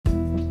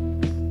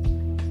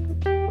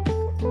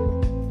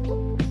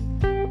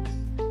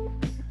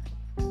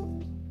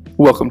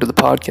Welcome to the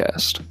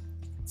podcast.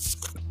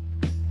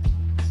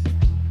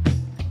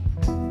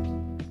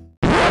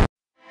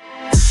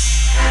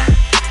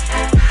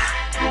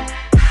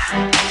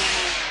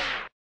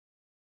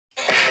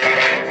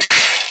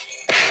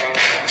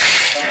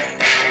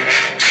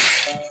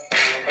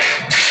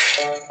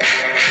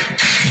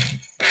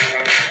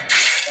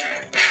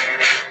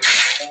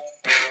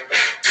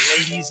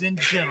 Ladies and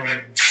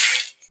gentlemen,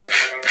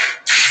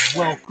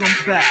 welcome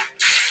back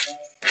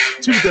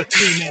to the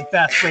Three-Man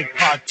Fast Break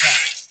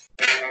Podcast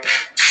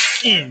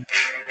in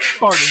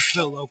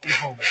Gardensville,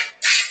 Oklahoma.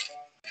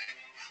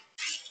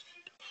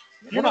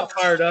 If you're not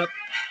fired up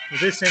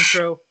with this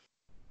intro,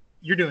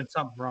 you're doing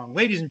something wrong.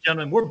 Ladies and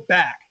gentlemen, we're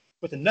back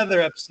with another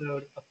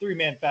episode of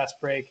Three-Man Fast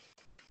Break.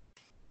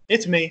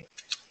 It's me,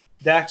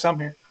 Dax, I'm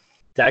here.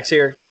 Dax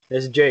here.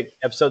 This is Jake,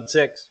 episode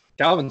 6.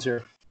 Calvin's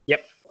here.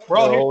 Yep. We're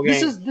all here.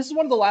 This is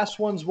one of the last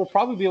ones we'll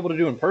probably be able to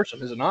do in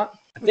person, is it not?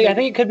 I think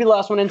it could be the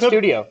last one in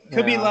studio.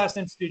 Could be last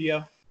in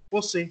studio.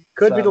 We'll see.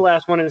 Could be the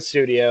last one in the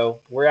studio.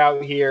 We're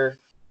out here.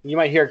 You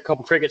might hear a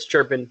couple crickets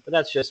chirping, but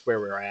that's just where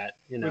we're at.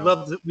 You know.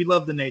 We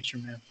love the nature,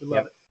 man. We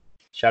love it.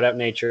 Shout out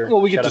nature.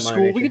 Well, we get Shout to out Mother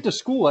school. Nature. We get to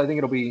school.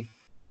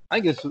 I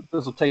think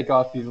this will take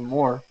off even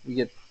more. We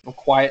get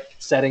quiet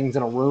settings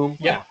in a room.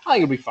 Yeah. I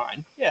think it'll be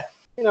fine.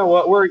 You know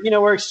what?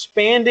 We're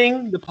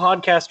expanding the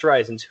podcast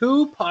horizons.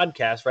 Who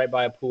podcasts right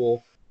by a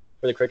pool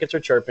where the crickets are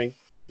chirping?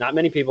 Not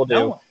many people do.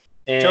 No one.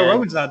 And Joe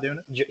Rogan's not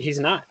doing it. He's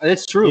not.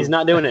 That's true. He's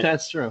not doing it.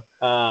 That's true.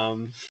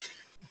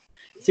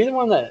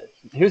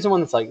 Who's the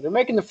one that's like, they're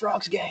making the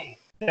frogs gay?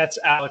 That's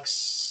Alex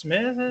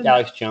Smith.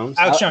 Alex Jones.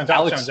 Alex Jones.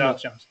 Alex Alex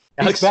Smith. Jones.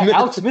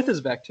 Alex Smith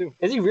is back too.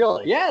 Is he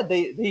really? Yeah,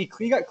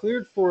 he got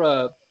cleared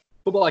for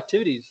football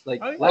activities like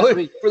Oh, yeah. last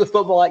week. For the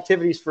football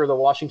activities for the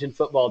Washington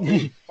football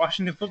team.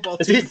 Washington football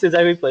Is team.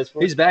 that who he plays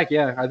for? He's back.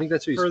 Yeah, I think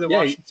that's who he's For the yeah,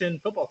 Washington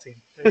football team.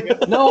 There you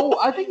go. No,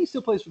 I think he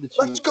still plays for the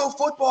Chiefs. go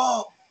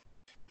football!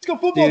 Let's go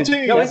football Dude,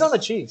 team. No, he's on the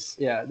Chiefs.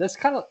 Yeah, that's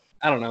kind of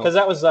I don't know. Because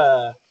that was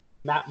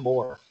Matt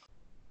Moore.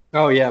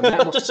 Oh yeah,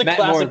 Matt, Just a Matt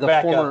Moore, classic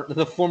backup.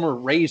 the former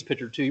Rays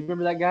pitcher too. You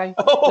remember that guy?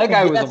 Oh, That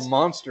guy was yes. a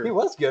monster. He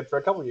was good for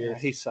a couple Yeah,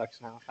 years. he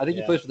sucks now. I think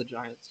Yeah. he plays for the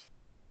Giants.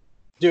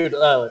 Dude,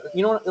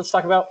 you know what? Let's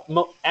talk about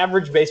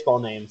average baseball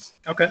names.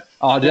 Okay.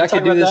 Oh, dude, Wanna I could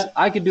talk do about this. that?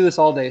 I could do this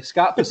all day.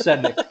 Scott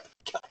Pasednik.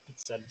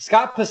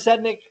 Scott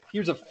Pasednik. He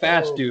was a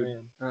fast Oh, dude.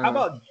 man. How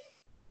about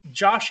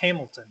Josh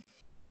Hamilton?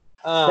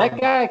 that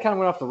guy? Kind of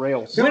went off the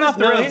rails. He went off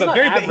the rails, he's but not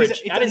very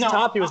average. big. At his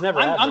top, he was never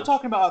I'm average.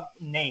 talking about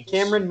names.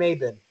 Cameron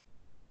Maben.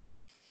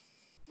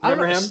 I don't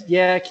Remember know. him?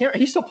 Yeah,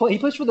 he still play. He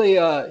plays for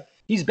the.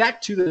 He's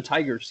back to the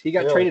Tigers. He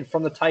got Really? traded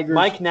from the Tigers.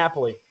 Mike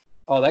Napoli.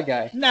 Oh, that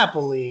guy.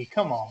 Napoli.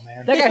 Come on,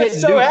 man. That guy He hit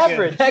was so nukes.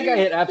 average. That guy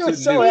hit He absolute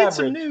was so nukes. He had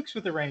some average. nukes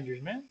with the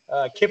Rangers, man.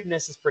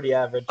 Kipnis is pretty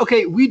average.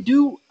 Okay, we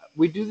do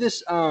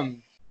this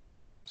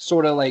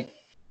sort of like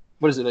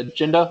what is it,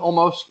 agenda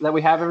almost that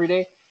we have every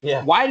day.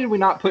 Yeah. Why did we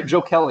not put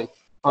Joe Kelly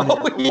on Oh,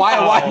 here? yeah.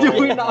 Why did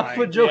we Oh, not my-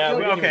 put Joe yeah,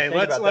 Kelly? we- on okay, here?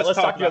 let's Let's talk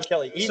talk about about-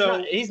 Kelly.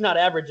 so- He's not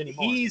average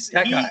anymore.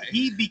 That guy.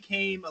 He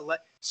became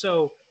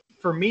so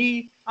for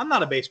me. I'm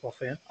not a baseball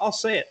fan. I'll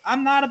say it.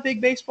 I'm not a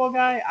big baseball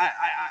guy.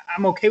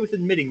 I'm okay with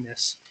admitting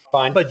this.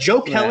 fine. But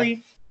Joe Yeah.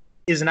 Kelly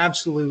is an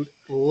absolute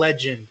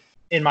legend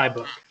in my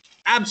book.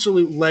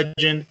 Absolute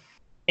legend.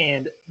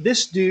 And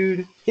this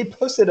dude, He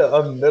posted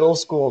a middle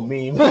school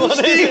meme.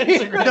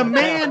 the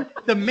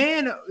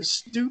man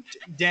stooped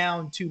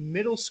down to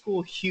middle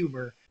school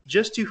humor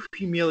just to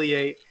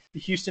humiliate the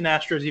Houston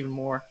Astros even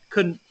more.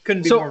 Couldn't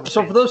be more. Of a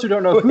So fan. for those who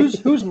don't know,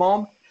 whose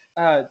mom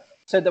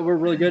said that we're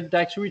really good?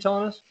 Dax, who were you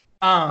telling us?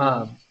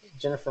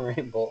 Jennifer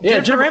Rainbow. Yeah,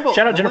 Jennifer Rainbow.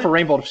 Shout out Jennifer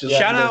Rainbow. If she's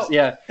Shout listening to out. this.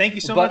 Yeah. Thank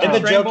you so But- much. In the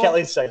Miss Joe Rainbow.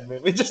 Kelly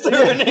segment, we just threw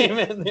her name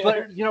in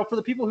there. But for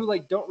the people who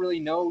don't really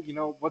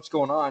know, what's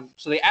going on.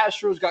 So the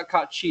Astros got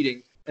caught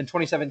cheating in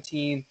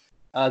 2017.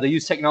 They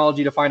used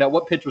technology to find out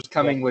what pitch was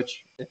coming.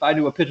 Which, if I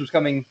knew what pitch was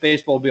coming,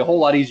 baseball would be a whole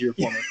lot easier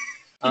for me.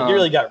 He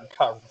really got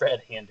caught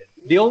red-handed.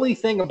 The only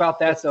thing about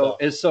that though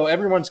tough. is so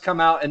everyone's come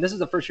out, and this is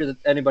the first year that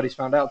anybody's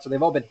found out. So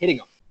they've all been hitting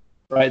them,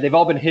 right? They've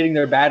all been hitting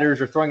their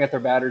batters or throwing at their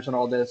batters and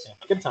all this. Yeah,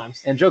 good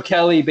times. And Joe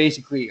Kelly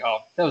basically,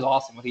 that was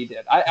awesome what he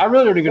did. I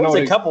really don't even It know. was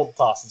What a couple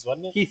tosses,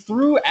 wasn't it? he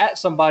threw at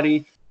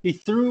somebody. He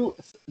threw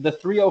the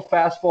 3-0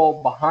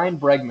 fastball behind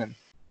Bregman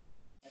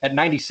at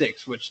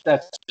 96, which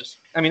that's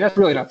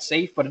really not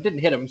safe, but it didn't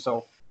hit him.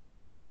 So,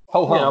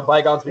 ho You know, ho.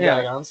 bygones be Yeah.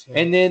 bygones.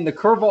 And then the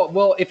curveball.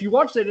 Well, if you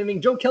watch that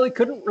inning, Joe Kelly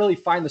couldn't really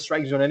find the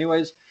strike zone,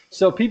 anyways.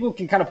 So people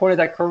can kind of point at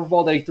that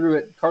curveball that he threw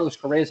at Carlos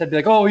Correa's head, be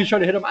like, "Oh, he's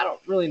trying to hit him." I don't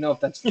really know if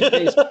that's the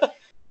case.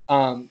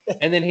 And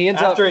then he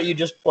ends After up. it, you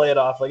just play it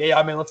off like, "Yeah,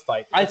 let's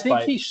fight." I Let's think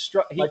fight. he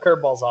struck. My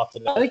curveball's off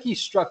today. I think he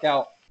struck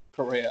out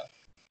Correa.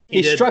 He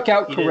He did. struck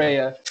out He did.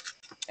 Correa,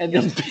 and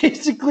then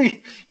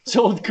basically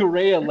told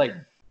Correa like,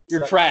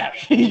 "You're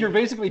trash. You're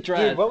basically trash."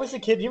 Dude, what was the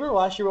kid? Do you remember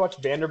last year we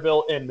watched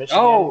Vanderbilt in Michigan?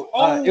 Oh,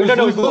 it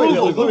was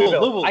Louisville.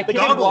 Louisville. The kid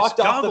Goggles, walked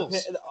off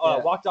goggles.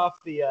 walked off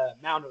the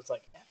mound. and was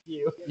like, "F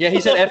you." Yeah,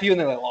 he said "F you" and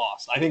then they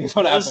lost. I think that's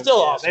what It was happened. still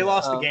Yeah, awesome. they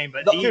lost the Um, game,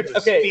 but the- he dude, was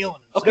okay.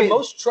 feeling it. Okay. The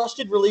most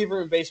trusted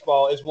reliever in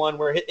baseball is one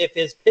where if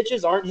his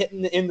pitches aren't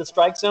hitting in the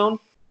strike zone,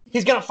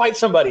 He's gonna fight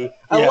somebody.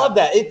 I Yeah. love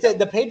that. It's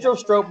the Pedro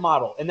Strop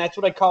model, and that's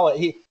what I call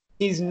it.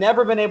 He's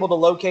never been able to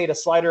locate a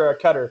slider or a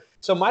cutter,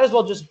 so might as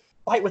well just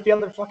fight with the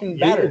other fucking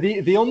batter.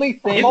 The only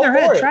thing, Get in all their for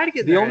head. it. Try to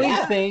get the their only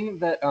head. thing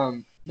that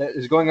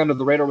is going under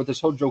the radar with this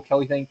whole Joe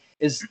Kelly thing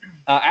is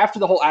after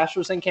the whole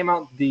Astros thing came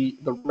out, the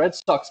Red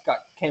Sox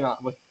came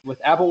out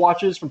with Apple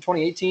Watches from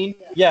 2018.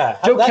 Yeah, Joe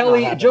how'd that not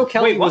Kelly happen? Joe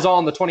Kelly Wait, was what?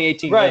 on the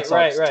 2018 Right, Red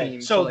Sox right.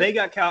 team. So like, they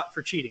got caught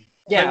for cheating.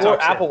 Yeah, They wore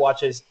Talk said. Apple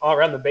Watches all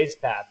around the base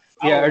path.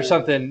 yeah, Oh. or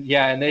something.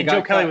 Yeah, and they And got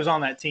Joe Kelly caught. was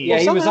on that team. Yeah,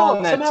 he was somehow,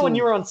 on that somehow when team.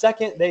 you were on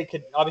second, they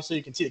could obviously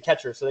you can see the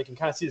catcher, so they can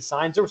kind of see the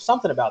signs. There was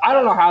something about that. I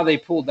don't know how they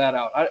pulled that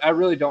out. I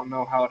really don't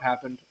know how it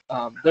happened.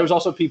 There was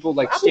also people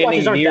like Apple standing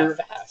Watches aren't near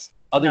that fast.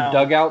 other No.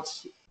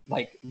 dugouts,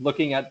 like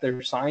looking at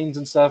their signs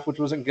and stuff, which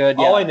wasn't good.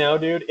 All Yeah. I know,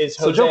 dude, is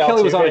So Jose Joe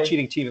Kelly was on a Altuve-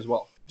 cheating team as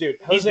well. Dude,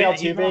 He's Jose been on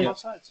Altuve both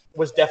sides.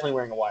 was definitely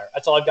wearing a wire.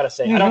 That's all I've got to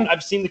say.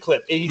 I've seen the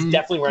clip. He's Mhm.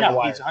 definitely wearing a No,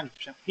 wire. he's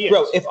 100%. He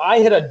Bro, is. if I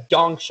hit a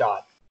dong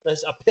shot,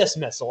 that's a piss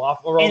missile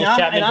off Aroldis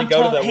Chapman to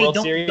go to the World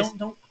Series,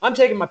 Don't. I'm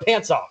taking my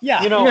pants off.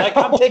 Yeah. You know, like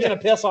I'm taking a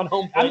piss on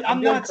home plate.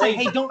 I'm doing not saying,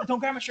 crazy. hey, don't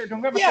grab my shirt. Don't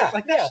grab my Yeah, shirt.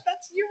 Like yeah.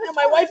 that's you're Yeah,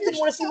 my wife didn't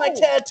want to see my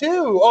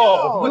tattoo.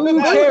 Oh, No, boo, who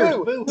boo, cares?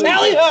 boo. Boo, boo.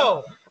 Tally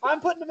ho! I'm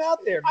putting them out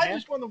there, I man.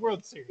 just won the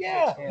World Series.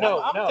 Yeah. Yeah.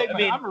 No, I'm no. taking I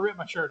mean, I'm gonna rip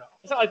my shirt off.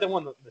 it's not like they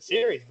won the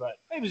series, but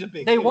It was a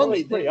big. They deal. won was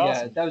the pretty yeah,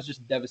 awesome. that was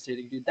just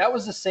devastating, dude. That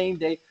was the same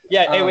day.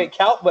 yeah. Hey, Um, wait,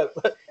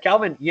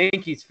 Calvin,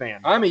 Yankees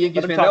fan. I'm a Yankees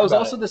Let him fan. talk That was about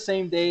also it. the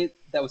same day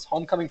that was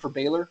homecoming for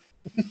Baylor,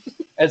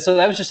 and so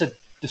that was just a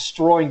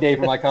destroying day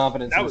for my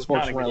confidence That in the was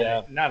sports not a good realm. day.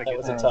 Yeah, Not a That good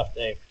was day. a tough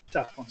day.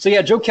 Tough one. So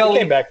yeah, Joe He Kelly.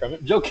 came back from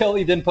it. Joe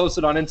Kelly then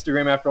posted on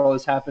Instagram after all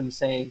this happened,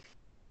 saying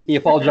he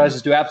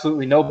apologizes to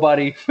absolutely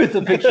nobody with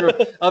a picture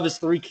of his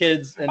 3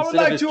 kids I would instead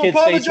of like his to kids'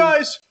 faces.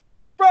 apologize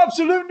for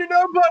absolutely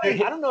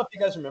nobody. I don't know if you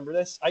guys remember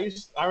this. I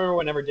remember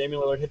whenever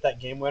Damian Lillard hit that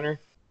game winner,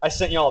 I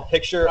sent y'all a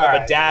picture All of a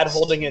right, dad yes.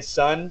 holding his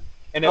son,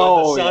 and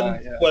Oh, the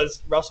son yeah.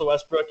 was Russell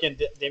Westbrook,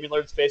 and Damian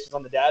Lillard's face was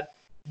on the dad.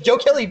 Joe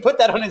Kelly put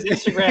that on his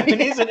Instagram, and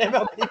he's an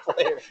MLB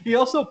player, He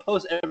also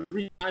posts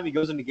every time he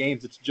goes into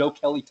games. It's Joe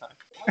Kelly time.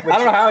 I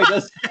don't know how he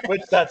does.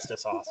 which that's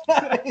just awesome.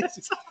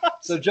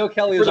 So Joe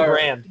Kelly For is the our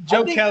brand.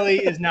 Joe I think- Kelly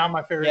is now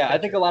my favorite. Yeah, I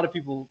pitcher. think a lot of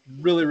people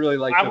really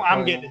like. Joe I'm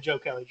Kelly. getting a Joe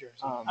Kelly jersey.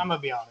 Um, I'm gonna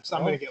be honest.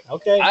 I'm gonna get one.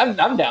 Okay. I'm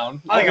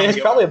down. I think I'm he's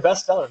gonna probably get a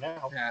bestseller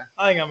now. Yeah,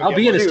 I think I'm gonna I'll get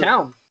be in one. his Dude.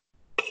 town.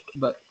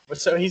 But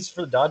So he's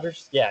for the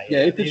Dodgers? Yeah.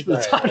 yeah, he pitched for the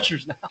He's all right.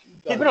 Dodgers now.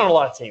 He's been on a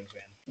lot of teams,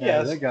 man. Yeah,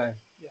 Yes. that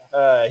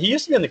guy. He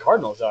used to be in the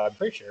Cardinals, I'm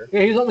pretty sure.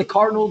 Yeah, he was on the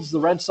Cardinals, the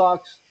Red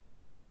Sox.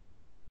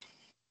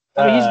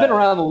 I mean, he's been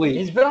around the league.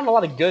 He's been on a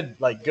lot of good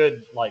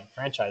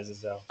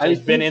franchises though. So I he's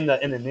been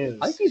think- in the news.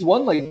 I think he's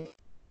won like.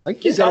 I think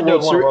He's he's got a got to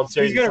World have won a Series. World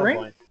Series He's got at a some ring?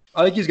 point.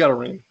 I think he's got a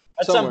ring.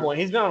 At some somewhere. point,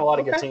 he's been on a lot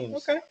of good teams.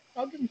 Okay,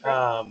 I'll give him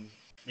credit.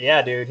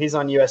 Yeah, dude, he's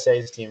on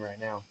USA's team right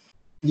now.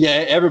 Yeah,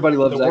 everybody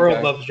loves the that world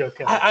guy. loves Joe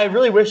Kelly. I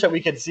really wish that we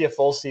could see a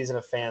full season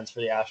of fans for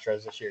the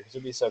Astros this year because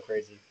it'd be so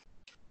crazy.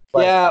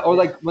 But- Yeah, or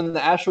like when the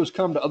Astros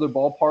come to other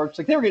ballparks,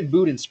 like they were getting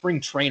booed in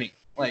spring training.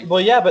 Like, well,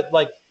 yeah, but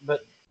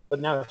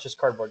now it's just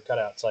cardboard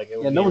cutouts. Like, it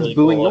would yeah, be no one's really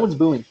booing. cool. No one's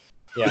booing.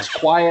 Yeah, It's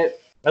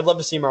quiet. I'd love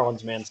to see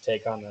Marlins man's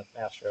take on the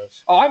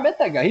Astros. Oh, I met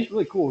that guy. He's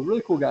really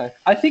cool guy.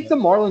 I think the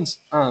Marlins,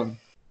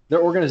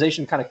 their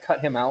organization kind of cut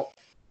him out.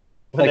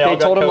 When Like all they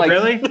got told him, COVID. like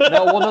Really?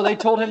 no, they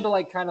told him to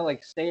like kind of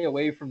like stay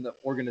away from the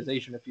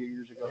organization a few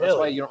years ago. That's Really?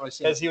 why you don't really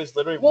see him. because he was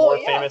literally Well, more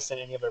yeah. famous than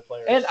any of their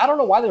players. And I don't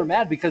know why they were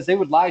mad because they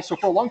would lie. So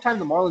for a long time,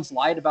 the Marlins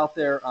lied about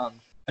their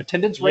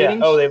attendance ratings.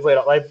 Yeah. Oh, they've laid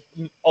out like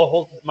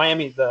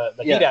Miami, the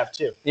Yeah. Heat have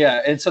too.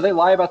 Yeah, and so they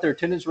lie about their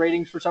attendance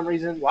ratings for some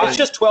reason. It's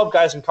just 12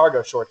 guys in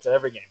cargo shorts at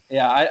every game.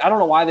 Yeah, I don't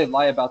know why they'd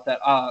lie about that.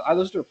 I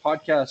listened to a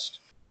podcast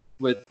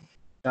with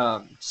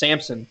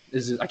Samson.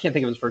 I can't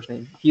think of his first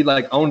name. He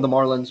like owned the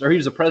Marlins, or he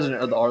was the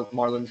president of the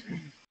Marlins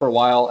for a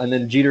while, and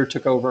then Jeter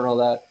took over and all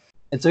that.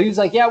 And so he was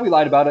like, "Yeah, we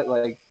lied about it."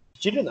 Like,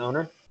 Jeter the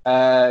owner?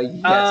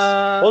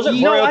 yes, Was it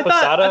you know, Jorge I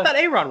Posada? thought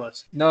A-Rod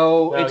was.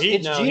 no, No, it's he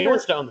Jeter.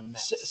 wants to own the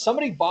Mets.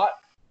 Somebody bought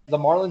the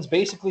Marlins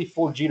basically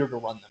for Jeter to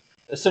run them,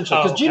 essentially,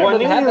 Oh, because Jeter Well, I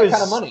didn't knew have he that was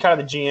kind of money. kind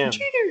of the GM.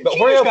 But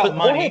Jeter's got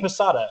money. Jorge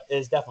Posada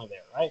is definitely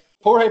there, right?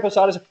 Jorge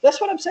Posada. That's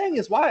what I'm saying.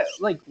 Is why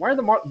are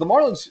the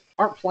Marlins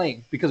aren't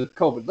playing because of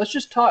COVID? Let's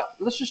just trot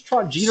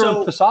Jeter So-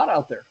 and Posada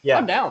out there. Yeah.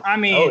 I'm down. I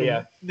mean, Oh,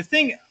 yeah. the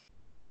thing,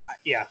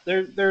 yeah,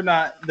 they're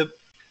not the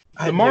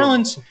I do.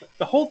 Marlins.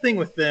 The whole thing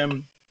with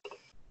them.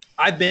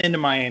 I've been to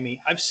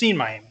Miami. I've seen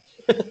Miami.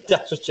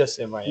 That was just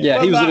in Miami.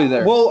 Yeah, he was literally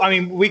there. Well, I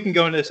mean, we can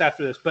go into this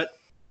after this, but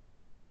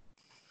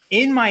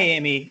in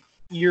Miami,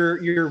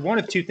 you're one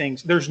of two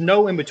things. There's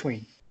no in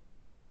between.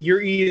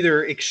 You're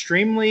either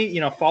extremely,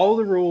 follow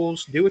the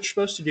rules, do what you're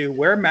supposed to do,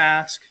 wear a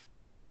mask,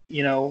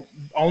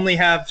 only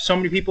have so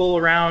many people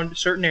around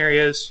certain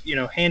areas,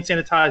 hand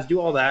sanitize, do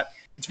all that.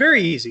 It's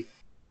very easy.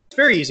 It's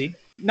very easy.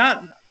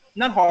 Not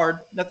hard,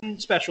 nothing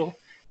special.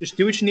 Just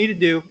do what you need to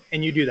do,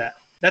 and you do that.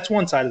 That's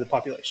one side of the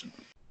population.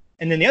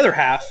 And then the other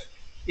half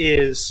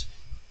is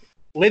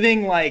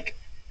living like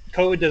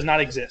COVID does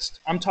not exist.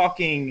 I'm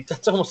talking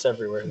That's almost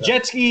everywhere. though.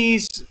 jet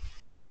skis.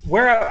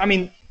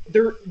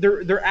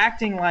 They're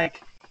acting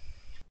like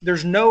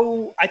there's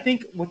no. I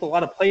think with a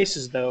lot of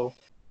places though,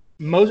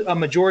 a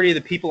majority of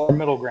the people are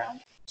middle ground.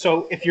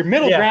 So if you're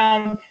middle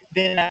ground,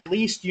 then at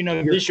least you're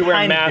At least you wear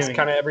a mask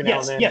kind of every now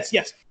yes, and then.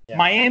 Yes. Yeah.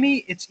 Miami,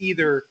 it's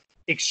either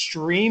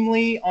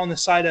extremely on the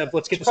side of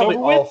let's get It's this over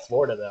probably all with,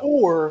 Florida though.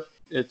 or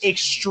It's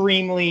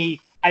extremely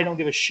I don't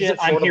give a shit. Isn't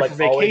I'm Florida here like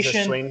for always a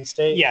vacation. swing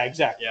state? Yeah,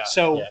 exactly. Yeah,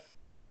 So yeah.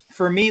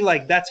 for me,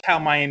 like that's how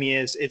Miami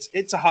is.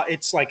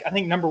 It's like I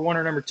think number 1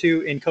 or number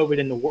 2 in COVID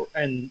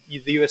in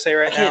the USA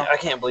right now. I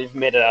can't believe you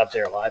made it out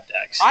there alive,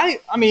 Dex. I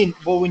mean,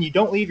 well, when you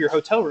don't leave your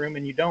hotel room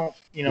and you don't,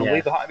 Yeah.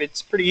 leave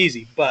it's pretty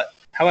easy. But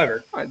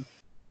however,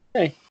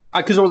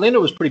 because Orlando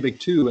was pretty big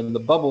too, and the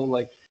bubble,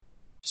 like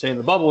saying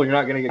the bubble, you're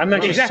not going to get. I'm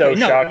actually Exactly. so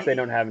No, shocked they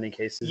don't have any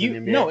cases in the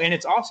NBA. no, and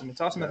it's awesome.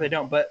 It's awesome that they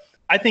don't. But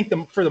I think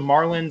for the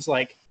Marlins,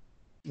 like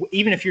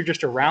even if you're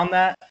just around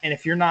that, and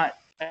if you're not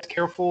as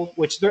careful,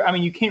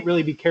 you can't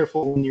really be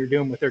careful when you're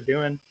doing what they're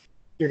doing.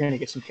 You're going to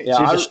get some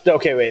cases. Yeah,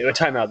 okay, wait,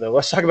 time out though.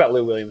 Let's talk about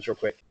Lou Williams real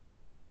quick.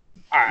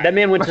 All right. That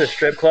man went to a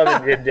strip club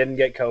and didn't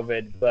get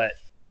COVID, but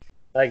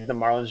like the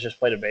Marlins just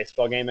played a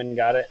baseball game and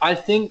got it. I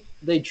think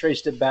they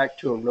traced it back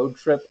to a road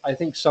trip. I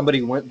think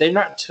somebody went. They're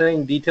not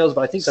saying details,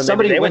 but I think So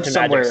somebody they went to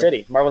somewhere. Magic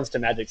City. Marlins to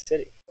Magic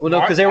City. Well,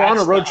 no, because they were on a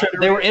That's road the trip.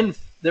 They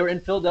were in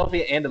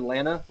Philadelphia and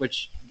Atlanta,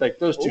 which like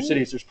those two Ooh.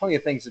 cities. There's plenty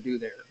of things to do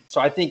there.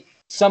 So I think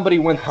somebody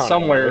went I don't know,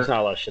 somewhere, There's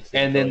not a lot of shit. to do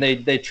and then really.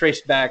 they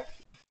traced back.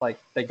 Like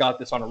they got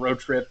this on a road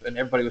trip, and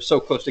everybody was so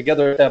close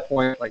together at that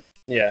point. Like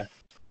Yeah.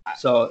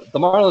 so, the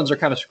Marlins are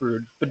kind of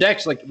screwed. But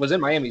Dex was in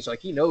Miami, so like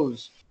he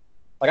knows.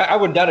 Like I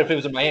wouldn't doubt if it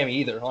was in Miami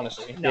either,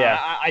 honestly. No, Yeah,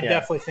 I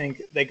definitely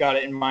think they got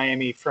it in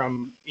Miami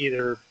from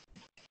either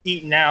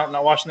eating out,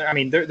 not watching. I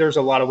mean, there's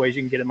a lot of ways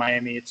you can get in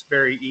Miami. It's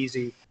very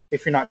easy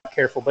if you're not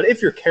careful. But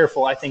if you're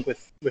careful, I think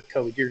with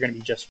COVID, you're going to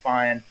be just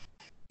fine.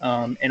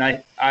 And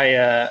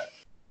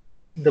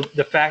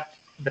the fact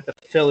that the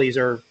Phillies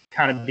are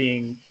kind of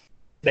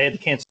they had to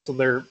cancel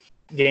their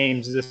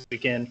games this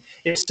weekend.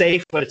 It's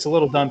safe, but it's a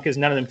little dumb because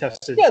none of them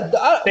tested.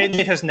 Yeah, They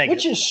tested negative.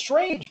 which is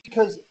strange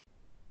because,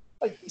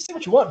 like, you say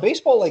what you want.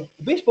 Baseball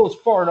is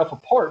far enough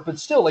apart, but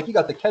still, like, you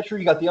got the catcher,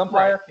 you got the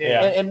umpire, Right,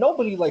 yeah. and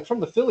nobody like from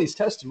the Phillies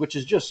tested, which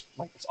is just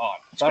like it's odd.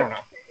 I don't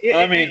know.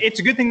 I mean, it's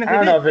a good thing that I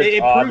don't they know if did.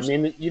 it's odd. Proves, I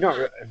mean,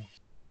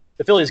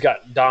 the Phillies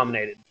got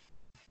dominated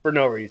for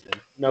no reason.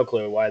 No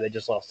clue why they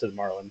just lost to the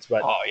Marlins,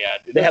 but Oh yeah,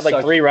 dude, they had that like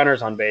sucks. 3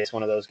 runners on base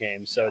one of those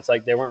games, so it's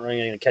like they weren't really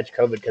going to catch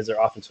COVID because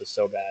their offense was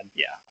so bad.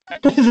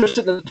 They're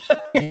sitting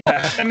there-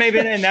 that may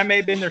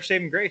have been their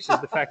saving grace is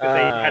the fact that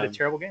they had a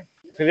terrible game.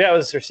 Maybe that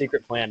was their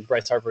secret plan.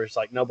 Bryce Harper's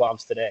like, no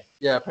bombs today.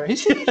 Yeah, he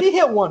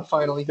hit one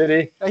finally. Did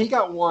he? Yeah, he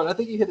got one. I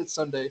think he hit it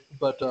Sunday,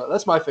 but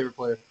that's my favorite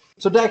player.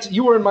 So Dax,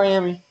 you were in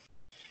Miami.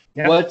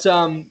 Yeah. What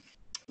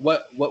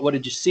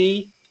did you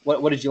see?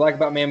 What did you like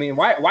about Miami, and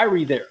why were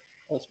you there?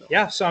 Ultimately?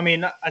 Yeah, so I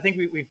mean, I think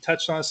we've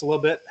touched on this a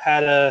little bit.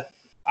 Had a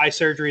eye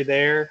surgery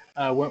there,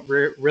 went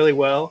really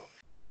well,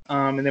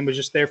 and then was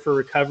just there for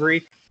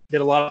recovery. Did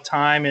a lot of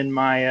time in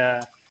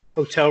my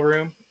hotel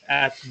room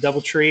at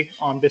DoubleTree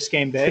on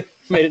Biscayne Bay.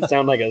 Made it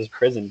sound like it was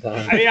prison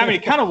time. I mean,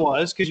 it kind of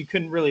was because you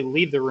couldn't really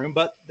leave the room,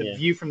 but the Yeah.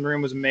 view from the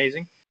room was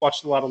amazing.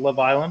 Watched a lot of Love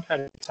Island. Had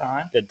a good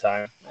time. Good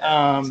time.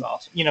 That's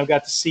awesome.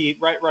 Got to see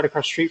right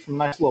across the street from a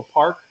nice little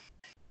park.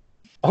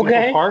 Okay.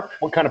 Beautiful park.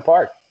 What kind of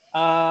park?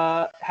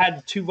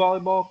 Had 2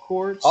 volleyball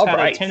courts. All had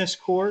right. a tennis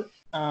court.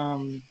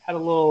 Had a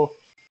little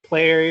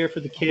play area for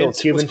the kids. Little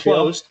Cuban it was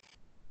closed.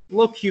 A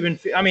little Cuban.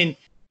 I mean,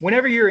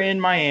 whenever you're in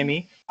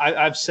Miami,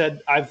 I've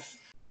said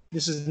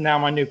this is now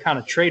my new kind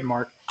of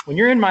trademark. When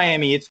you're in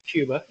Miami, it's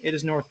Cuba. It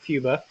is North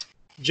Cuba,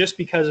 just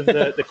because of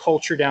the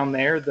culture down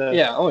there.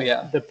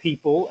 The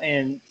people,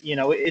 and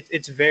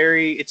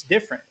it's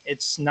different.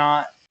 It's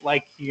not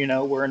like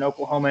we're in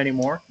Oklahoma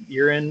anymore.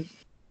 You're in.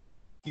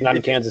 Not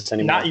in Kansas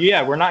anymore.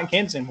 We're not in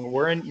Kansas anymore.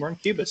 We're in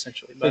Cuba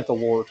essentially. Thank But the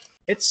Lord.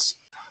 it's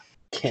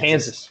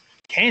Kansas.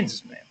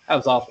 Kansas, man. That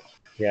was awful.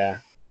 Yeah.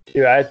 Dude,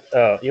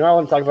 you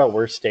want to talk about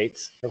worst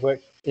states real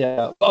quick?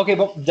 Yeah. Okay,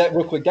 but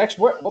real quick, Dex,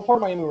 what part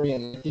of Miami were you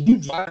in? Did you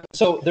drive?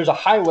 So there's a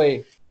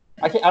highway.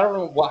 I don't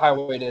know what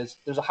highway it is.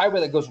 There's a highway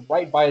that goes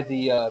right by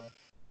the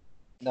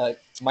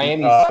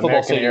Miami football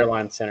American stadium.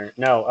 Airlines Center.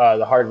 No,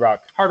 the Hard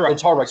Rock. Hard Rock.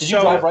 It's Hard Rock. Did you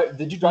So- drive right?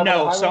 Did you drive?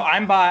 No, by the so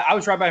highway? I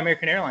was right by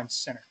American Airlines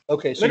Center.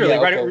 Okay, so Literally,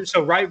 yeah, right. okay.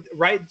 So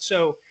right.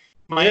 So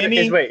Miami.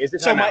 Is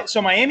it time out?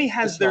 So Miami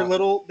has It's their not.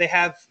 little. They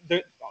have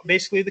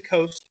basically the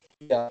coast,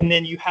 Yeah. and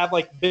then you have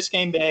like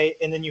Biscayne Bay,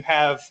 and then you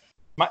have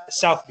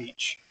South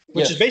Beach,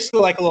 which Yes. is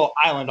basically like a little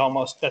island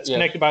almost that's Yes.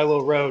 connected by a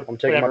little road. I'm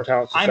taking my whatever.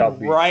 talents to I'm South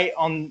Beach. right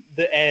on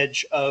the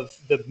edge of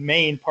the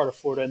main part of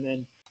Florida, and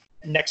then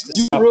next to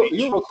You're South real, Beach.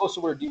 you're real close to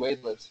where D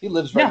Wade lives. He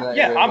lives right in that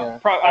Yeah, area. I'm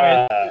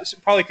yeah.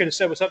 probably could have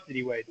said what's up to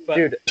D Wade, but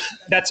Dude,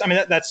 that's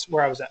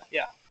where I was at.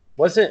 Yeah.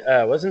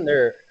 wasn't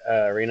their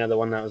arena the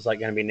one that was like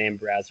going to be named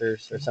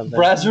Brazzers or something?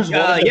 Brazzers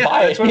wanted to Yeah,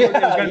 buy that's it. what it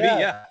was going to be.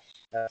 Yeah.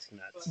 That's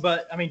nuts.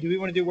 But I mean, do we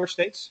want to do worst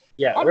states?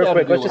 Yeah, I'm real down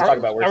quick, to let's do just it. talk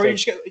about worst Are we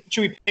states.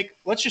 should we pick?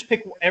 Let's just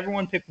pick.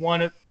 Everyone pick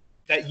one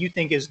that you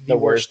think is The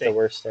worst state.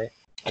 state.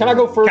 Can I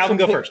go first? Calvin, and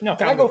go pick- first. No,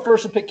 can I Calvin, go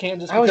first and pick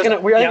Kansas? I was Because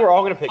gonna. I think Yeah. we're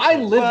all gonna pick. I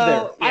Kansas. lived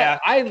Well, there. yeah,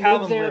 I lived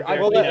Calvin there. lived I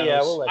there. We'll He let, yeah,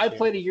 knows. we'll let I you.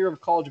 played a year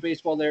of college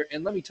baseball there,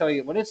 and let me tell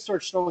you, when it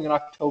starts snowing in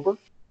October,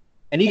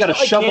 and he got a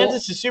Like shovel.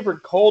 Kansas is super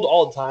cold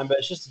all the time, but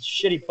it's just a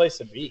shitty place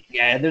to be.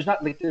 Yeah,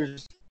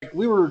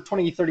 we were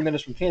 20, 30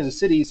 minutes from Kansas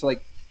City, so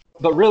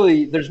but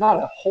really, there's not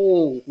a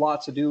whole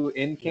lot to do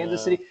in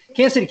Kansas City.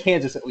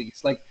 Kansas, at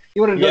least. Like,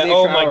 you want to go Yeah. the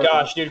Oh extra my hour.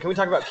 gosh, dude! Can we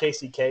talk about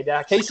KCK,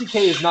 Dax? KCK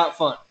is not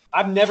fun.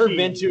 I've never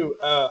been to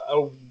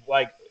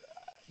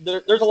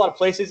there's a lot of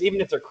places,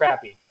 even if they're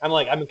crappy. I'm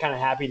kind of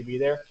happy to be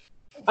there.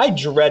 I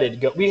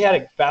dreaded go. We had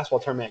a basketball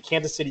tournament at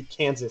Kansas City,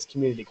 Kansas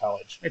Community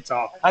College. It's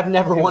awful. I've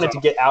never wanted to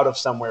awful. get out of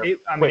somewhere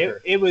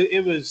quicker. It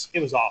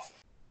was awful.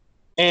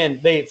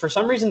 And for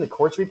some reason, the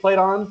courts we played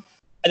on,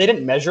 they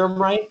didn't measure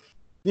them right.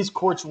 These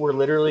courts were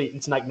literally,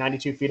 it's like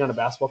 92 feet on a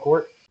basketball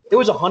court. It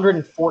was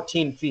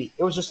 114 feet.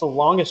 It was just the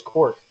longest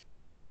court,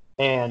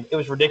 and it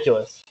was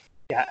ridiculous.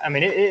 Yeah, I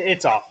mean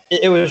it's awful.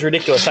 It was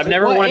ridiculous. I've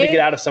never Well, wanted to and- get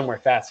out of somewhere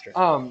faster.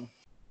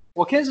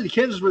 Well, Kansas City,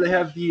 Kansas, where they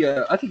have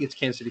I think it's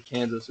Kansas City,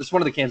 Kansas. It's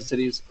one of the Kansas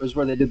cities. It was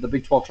where they did the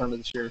Big 12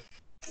 tournament this year.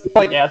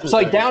 Yeah, that's So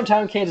like Missouri.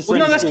 downtown Kansas City.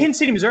 Well, no, that's cool. Kansas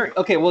City, Missouri.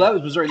 Okay, well that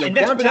was Missouri. Like And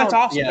that's downtown,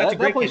 awesome. Yeah, That's a that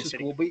great place Kansas is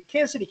City. cool. But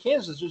Kansas City,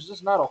 Kansas, there's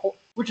just not a whole,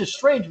 which is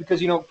strange because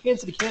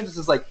Kansas City, Kansas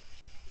is like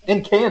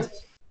in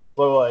Kansas.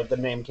 Well, like the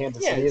name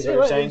Kansas City is it's-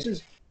 what you're saying. it's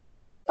just-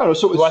 I don't know.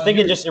 So Well, I think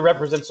it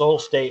represents the whole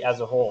state as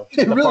a whole.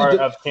 It The really part did.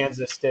 of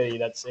Kansas City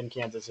that's in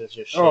Kansas is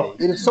just Oh,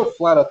 shitty. it is so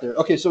flat out there.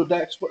 Okay, so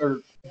Dax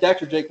or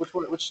Jake,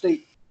 which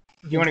state?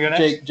 Do you want to go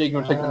next? Jake, you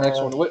want to take the next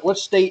one? What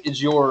state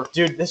is your?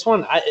 Dude, this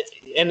one,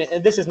 and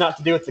this is not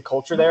to do with the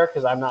culture there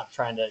because I'm not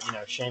trying to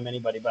shame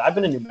anybody, but I've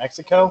been in New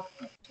Mexico.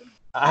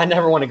 I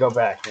never want to go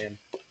back, man.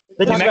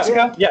 They New talk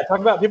Mexico?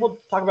 about people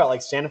talk about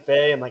like Santa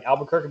Fe and like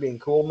Albuquerque being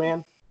cool,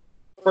 man.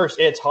 First,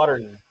 it's hotter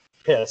than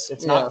piss.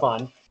 It's Yeah. not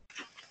fun,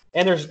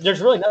 and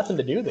there's really nothing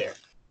to do there.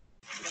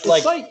 It's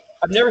Like, like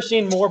I've never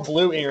seen more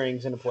blue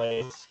earrings in a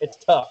place. It's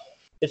tough.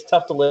 It's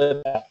tough to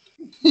live at.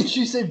 did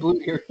you say blue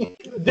earring?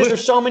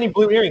 There's so many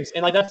blue earrings,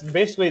 and like that's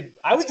basically,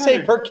 I would That's say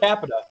kind per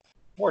capita,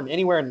 more than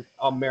anywhere in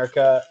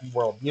America,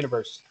 world,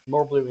 universe,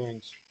 more blue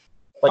earrings,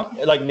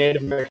 like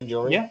Native American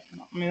jewelry. Yeah,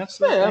 I mean that's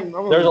Yeah,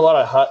 There's a lot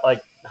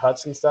of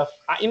huts and stuff.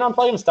 I'm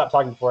probably gonna stop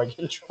talking before I get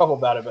in trouble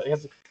about it, but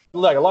because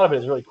like a lot of it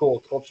is really cool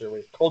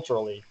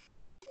culturally,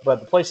 but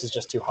the place is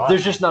just too hot.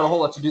 There's just not a whole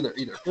lot to do there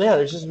either. yeah,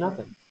 there's just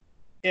nothing.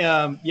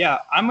 Yeah,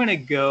 I'm gonna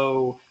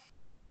go.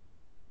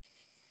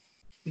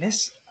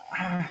 This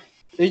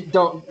It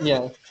don't.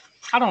 Yeah.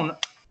 I don't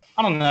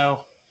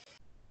know.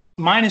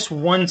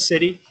 -1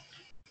 city,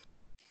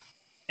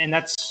 and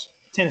that's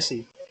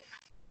Tennessee.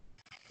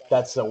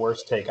 That's the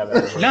worst take I've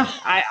ever heard. No,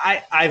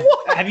 I've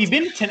have you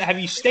been to have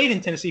you stayed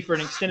in Tennessee for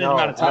an extended No,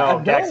 amount of time?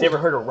 no, Dax, you ever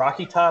heard of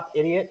Rocky Top,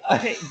 idiot?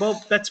 Okay,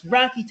 well that's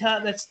Rocky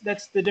Top.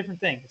 That's the different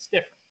thing. It's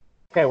different.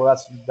 Okay, well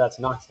that's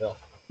Knoxville.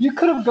 You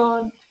could have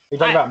gone. You're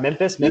talking about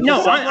Memphis?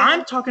 No, something?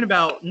 I'm talking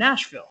about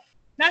Nashville.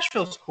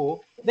 Nashville's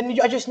cool. Then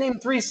I just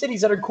named 3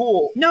 cities that are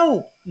cool.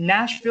 No,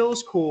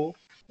 Nashville's cool.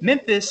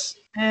 Memphis,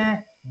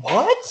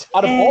 What?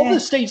 Out of all Eh. the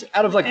states,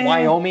 out of like Eh.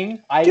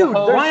 Wyoming,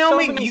 Idaho, there's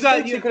Wyoming. so many You got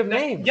states you could have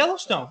named.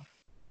 Yellowstone.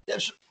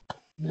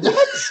 what?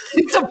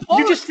 It's a park.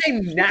 You just say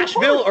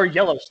Nashville or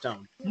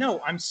Yellowstone. No,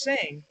 I'm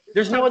saying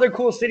There's no other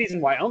cool cities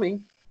in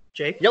Wyoming.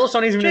 Jake.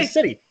 Yellowstone isn't even a Jake.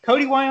 city.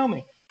 Cody,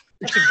 Wyoming.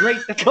 That's a great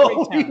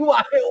Go town.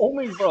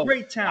 Wyoming, bro.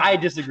 Great town. I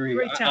disagree.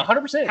 Great town.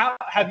 100%. How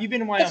have you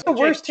been in Wyoming? That's the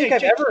worst take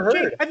I've ever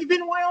heard. Have you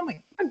been in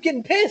Wyoming? I'm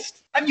getting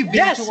pissed. Have you been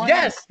Yes, to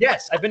Wyoming?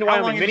 yes. I've been to How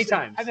long Wyoming have many you stayed-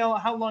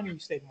 times. How long have you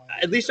stayed in Wyoming?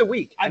 At least a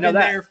week. I I've know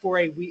been that. there for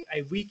a week.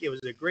 It was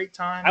a great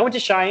time. I went to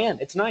Cheyenne.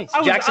 It's nice. I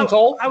was- Jackson I-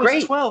 Hole. I was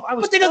Great. 12. I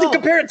was But that doesn't 12.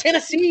 compare to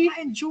Tennessee.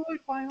 I enjoyed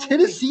Wyoming.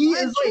 Tennessee I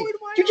is like- enjoyed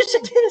You just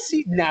said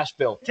Tennessee.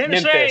 Nashville.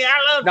 Tennessee. Memphis.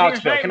 I love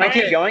Knoxville. Tennessee. Can I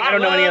keep man. going? I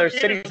don't know any love other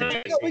cities in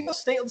Tennessee. Tennessee.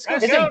 Let's go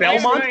Let's Is go, it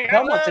Belmont? Tennessee. I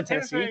Belmont's love in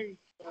Tennessee. Tennessee.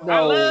 I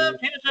No. love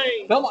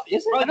Tennessee. Belmont,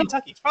 is Probably it?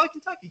 Kentucky. It's probably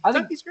Kentucky. I think-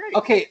 Kentucky's great.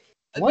 Okay.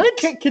 What?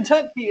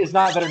 Kentucky is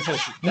not better than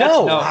Tennessee.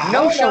 No, That's-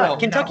 no, no, shot. no.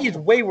 Kentucky is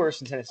way worse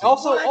than Tennessee.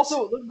 Also, What? let's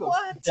go.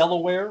 What?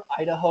 Delaware,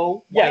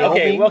 Idaho, yeah,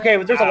 okay, Wyoming. okay.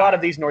 But there's a lot of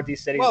these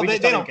northeast cities Well, we they,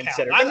 just they don't don't even count.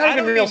 consider. I- They're not I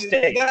even don't real even-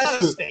 states. They're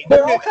not a state.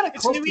 They're all kind of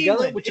It's close New together,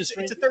 England. which is It's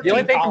strange. a 13 The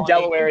only thing from colony.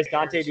 Delaware is Who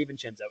Dante cares?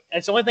 DiVincenzo.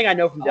 That's the only thing I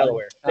know from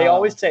Delaware. They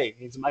always say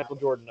he's Michael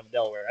Jordan of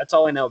Delaware. That's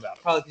all I know about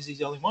him. Probably because he's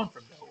the only one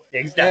from Delaware.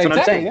 That's what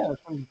I'm saying.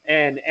 Yeah.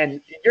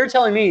 And you're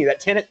telling me that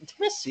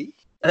Tennessee?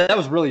 That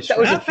was really That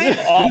was Not an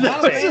bad. awful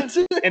Not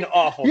take. bad. An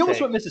awful You almost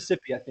take. went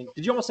Mississippi, I think.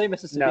 Did you almost say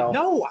Mississippi? No.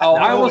 No, Oh,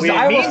 I no, almost we- me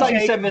thought you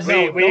Jake- said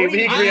Mississippi. we Don't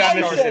agree even- on I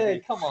Mississippi.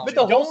 said, come on. But the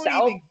whole Don't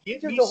South, even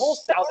get dude, me the whole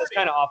South is started.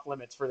 kind of off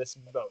limits for this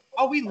vote.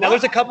 Oh, we Now, love.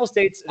 there's a couple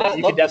states I that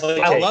you love could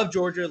definitely I take. love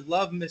Georgia.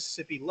 Love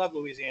Mississippi. Love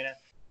Louisiana.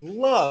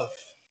 Love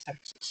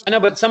Texas. I know,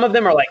 but some of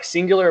them are like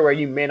singular where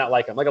you may not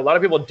like them. Like a lot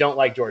of people don't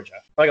like Georgia.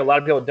 Like a lot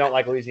of people don't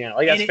like Louisiana.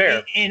 Like that's and,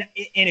 fair. And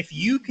if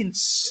you can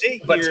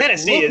sit But here,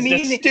 Tennessee look is me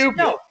just in the- stupid.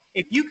 No,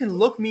 if you can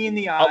look me in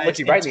the I'll eyes look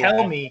you right and in the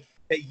tell eye. me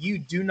that you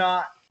do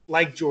not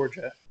like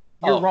Georgia,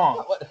 you're wrong.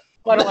 What?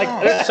 Well, I don't No.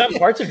 like there's some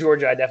parts of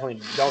Georgia I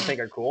definitely don't think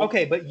are cool.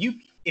 Okay, but if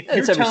It's you're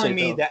every telling state,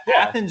 me though. that Yeah.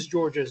 Athens,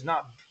 Georgia is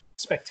not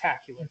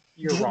spectacular,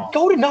 you're wrong.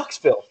 Go to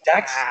Knoxville,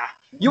 Dax. Ah,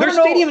 Their wanna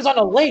know- stadium is on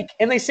a lake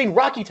and they sing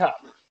Rocky Top.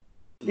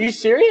 Are you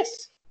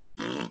serious?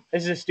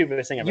 This is the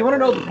stupidest thing I've You ever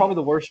want to know heard. probably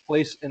the worst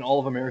place in all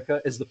of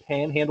America is the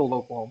Panhandle of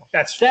Oklahoma.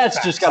 That's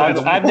just gotta be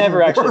the I've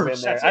never actually been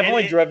worst. there. That's- I've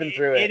only it- driven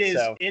through it. It is.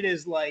 So. It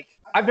is like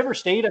I've never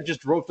stayed. I've just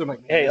drove through.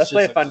 Like, Hey, this let's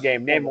play a is fun like-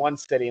 game. Name one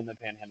city in the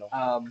Panhandle.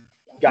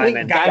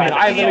 Guyman. Guyman.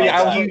 I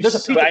literally, there's a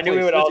pizza But I knew we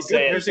place. would all There's a good-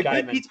 say there's a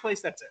good Guyman. pizza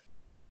place. That's it.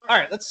 All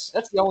right, let's.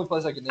 That's the only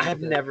place I can name.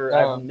 I've it.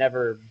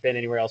 never been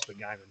anywhere else but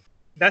Guyman.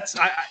 That's.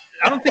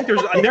 I don't think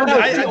there's. There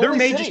only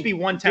may city. just be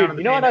one town. Dude, in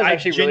you the know what I was Panhandle.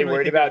 actually really genuinely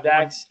worried think about, there's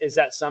one. Dax? Is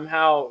that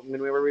somehow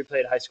whenever we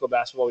played high school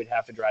basketball, we'd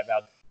have to drive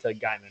out to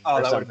Guyman Oh,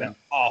 or that would have been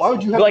something. awful. Why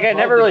would you But have? like to I drive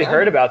never to really Guyman?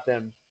 heard about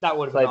them. That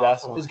would have Play been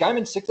basketball. awful. Is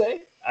Guyman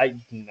 6A? I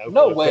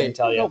No way. Couldn't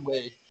tell you. No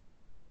way.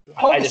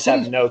 I just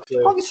have no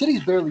clue. Ponca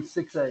City's barely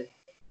 6A.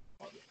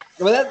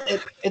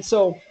 But it's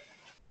so.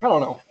 I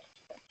don't know.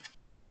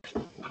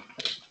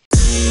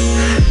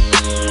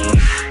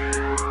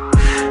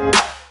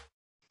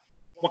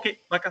 Walk it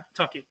like a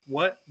tuck it.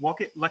 What?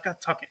 Walk it like a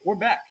tuck it. We're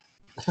back.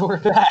 We're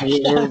back.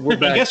 We're And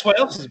back. guess what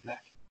else is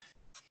back?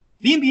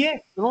 The NBA.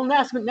 The whole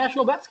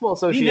National Basketball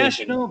The Association.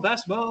 National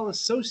Basketball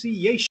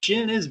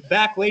Association is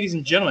back, ladies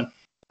and gentlemen.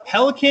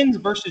 Pelicans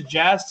versus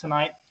Jazz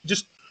tonight.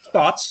 Just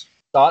thoughts.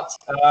 Thoughts?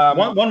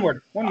 One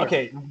word. One word.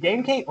 Okay,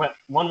 game Kate. What?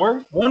 One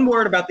word? One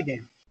word about the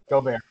game. Go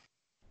Bear.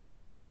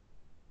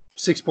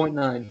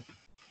 6.9.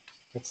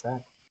 What's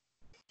that?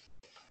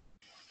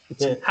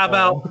 How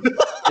about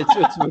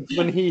It's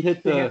when he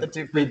hit He hit the the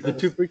two free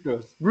throws. two free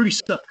throws. Rudy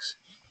sucks?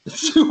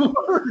 Two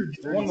words.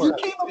 One word.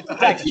 It's a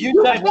hyphen.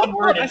 You said one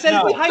word. I and said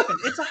no. it's a hyphen.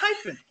 It's a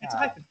hyphen. It's a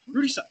hyphen.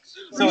 Rudy sucks.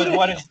 So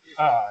what is?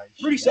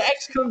 Rudy sucks.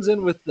 X comes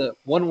in with the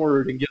one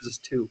word and gives us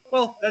two.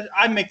 Well,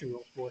 I make the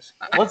rules, boys.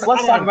 Let's I don't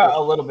talk have about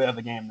a little bit of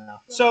the game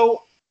now.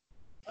 So,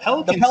 The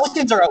Pelicans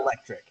Pelicans are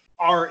electric.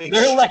 are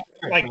They're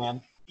electric, like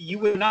man. you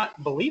would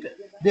not believe it.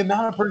 The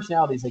amount of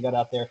personalities they got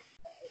out there.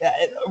 Yeah,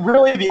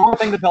 really, the only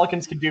thing the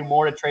Pelicans could do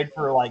more to trade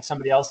for like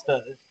somebody else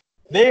to.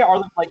 They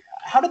are like,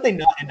 how did they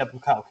not end up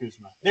with Kyle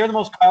Kuzma? They're the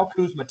most Kyle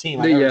Kuzma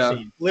team I've Yeah. ever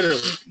seen.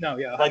 Literally, no,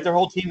 yeah. Like their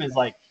whole team is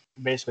like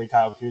basically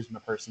Kyle Kuzma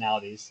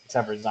personalities,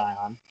 except for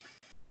Zion.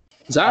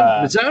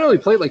 Zion only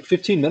played like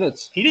 15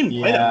 minutes, He didn't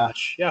play Yeah. that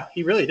much. Yeah,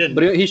 he really didn't.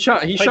 but he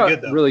shot Played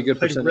good, though. really good.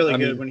 Played percentage. really I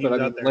mean, good when he but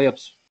was I out mean, there.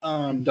 layups,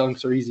 um,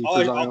 dunks are easy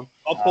for Zion.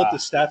 I'll pull up the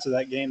stats of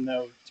that game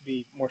though to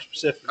be more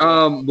specific.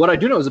 What I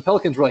do know is the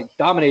Pelicans were like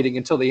dominating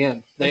until the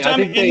end. and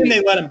then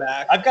they let him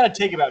back. I've got to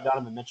take about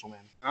Donovan Mitchell,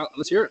 man.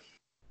 Let's hear it.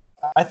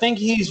 I think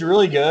he's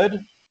really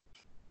good,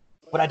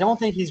 but I don't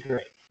think he's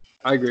great.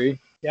 I agree.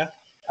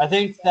 I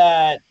think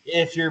that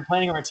if you're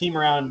planning on a team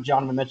around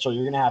Donovan Mitchell,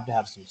 you're going to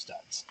have some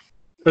studs.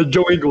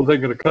 Joe Ingles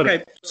ain't gonna cut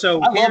Okay, so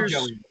I love here's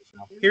Joey.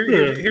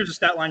 Mitchell. here's a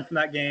stat line from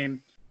that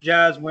game.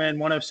 Jazz win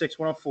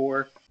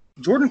 106-104.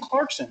 Jordan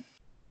Clarkson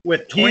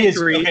with He is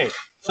 23. okay.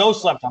 So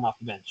slept on off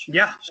the bench.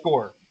 Yeah,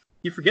 Score.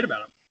 you forget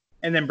about him.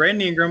 And then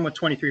Brandon Ingram with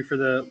 23 for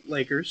the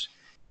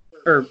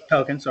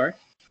Pelicans, sorry.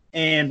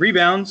 And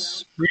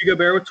rebounds, Rudy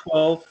Gobert with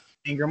 12,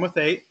 Ingram with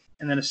 8,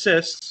 and then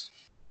assists,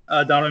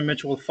 Donovan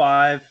Mitchell with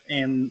 5,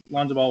 and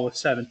Lonzo Ball with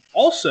 7.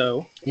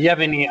 Also, Do you have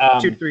any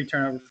 2-3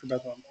 turnovers for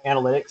both of them.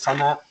 analytics on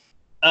that?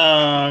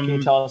 Can you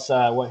Um, tell us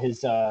what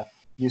his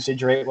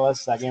usage rate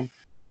was that game?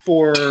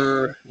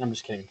 for I'm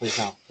just kidding. Please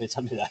don't. Please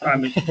don't do that. I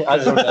mean, I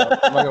don't know.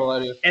 I'm not gonna lie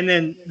to you. and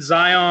then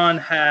Zion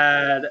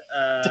had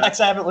Dax,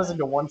 I haven't listened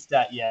to one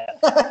stat yet.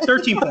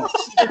 13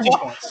 points. 13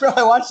 points. Bro,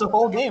 I watched the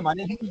whole game. I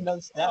didn't even know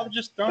the stat. I'm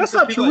just throwing That's for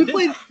not people true. that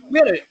We didn't. played. We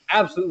had an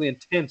absolutely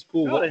intense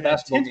pool No, they had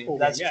basketball 10 game. pool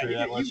That's game. true, Yeah,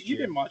 that was you true.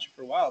 didn't watch it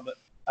for a while, but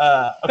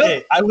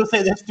Okay, I will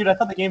say this, dude. I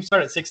thought the game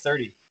started at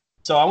 6:30,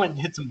 so I went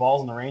and hit some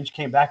balls in the range.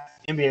 Came back.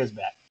 NBA was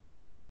back.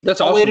 That's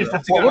I awesome. waited though.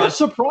 for 4 What a minutes.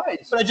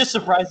 surprise! But it just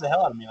surprised the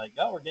hell out of me. Like,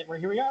 oh, we're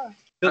here. We are.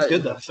 feels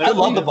good though. I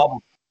love the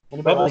bubble.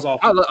 Anybody Bubble's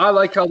like- awful. I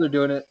like how they're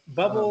doing it.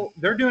 Bubble,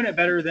 they're doing it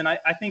better than I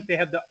think they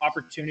have the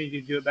opportunity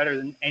to do it better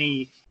than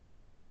any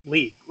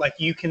league. Like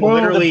you can Well,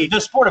 literally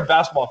the sport of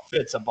basketball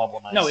fits a bubble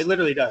nice. no, it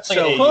literally does. It's like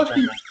an So AAU hockey,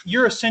 tournament.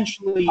 you're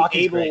essentially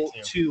Hockey's able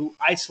great, too. to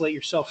isolate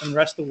yourself from the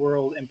rest of the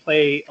world and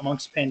play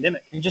amongst the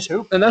pandemic. You just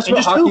hoop. And that's And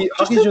what just hoop, hockey's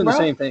just doing hoop, the bro.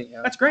 same thing.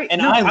 Yeah. That's great. And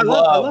No, I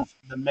love love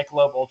the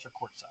Michelob Ultra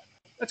courtside.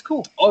 that's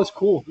cool. Oh, it's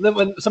cool. And then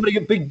when somebody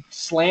get big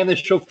slam, they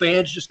show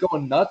fans just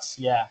going nuts.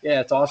 Yeah.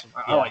 Yeah, it's awesome.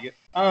 I Yeah. like it.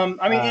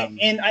 I mean,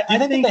 and I Do you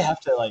think, think that they have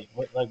to like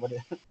what?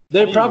 They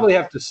How do you- probably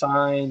have to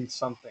sign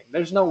something.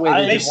 There's no way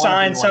I they they've just wanna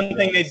signed be one of something,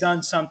 those. they've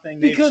done something.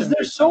 they've because submitted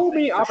there's so something,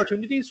 many for sure.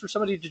 opportunities for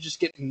somebody to just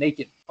get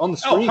naked on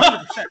the Oh, street.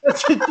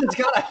 100%. it's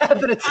gotta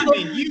happen. It's I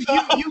mean, you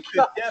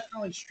could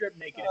definitely strip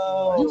naked if you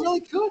Oh. wanted you to. really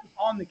could.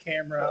 On the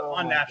camera, Oh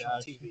on my national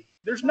gosh. TV.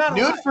 There's not a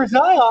Nude lot. for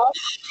Zion.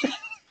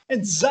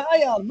 And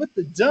Zion with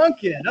the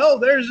dunk in. Oh,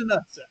 there's a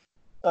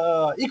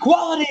nutsack.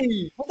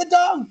 Equality with the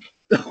dunk.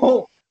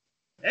 Oh,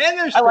 and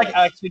there's I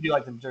actually do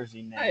like the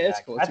jersey name. Hey, it's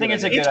tag. cool. I It's think a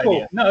it's a good good it's cool.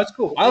 idea. No, it's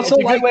cool. I also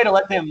It's a like- good way to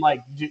let them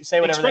like say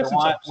whatever they Express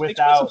want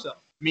themselves. without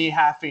me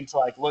having to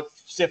like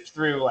sift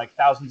through like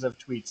thousands of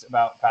tweets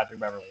about Patrick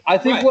Beverly. I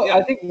think Right, yeah.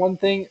 I think one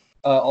thing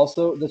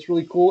also that's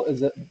really cool is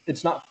that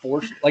it's not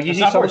forced. Like you It's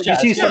see not some, forced, you yeah,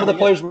 see it's some of the good,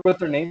 players with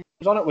their names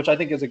on it, which I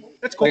think is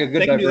That's cool. like a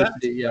good They can do that.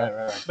 diversity. Yeah.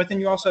 Right. But then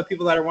you also have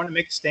people that are wanting to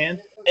make a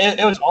stand.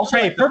 It was also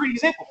Hey, like perfect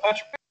example.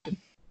 Patrick.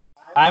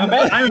 I'm a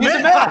man. I'm a He's man.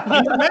 a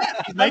man. He's a man. He's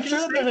I'm making sure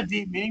a that there's a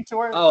deep meaning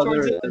to it. Oh,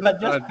 towards there it, is.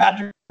 but just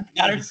Patrick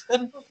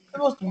Patterson, the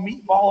most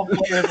meatball of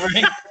players,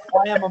 wearing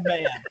 "I am a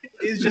man."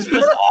 It's Just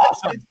just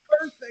awesome. It's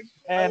perfect.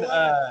 And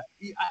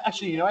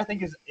actually, I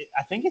think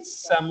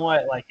it's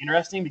somewhat like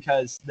interesting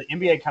because the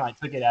NBA kind of like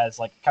took it as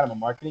like kind of a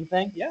marketing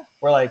thing. Yeah.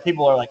 Where like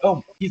people are like,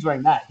 oh, he's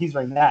wearing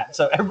that,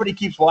 so everybody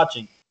keeps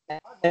watching.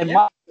 And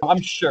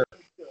I'm sure.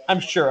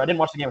 I didn't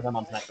watch the game with my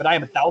mom tonight, but I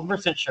am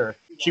 1,000% sure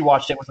she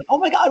watched it. Was like, oh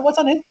my god, what's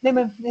on his name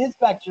of his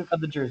back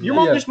of the jersey? Your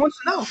mom Yeah. just wants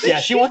to know. Yeah,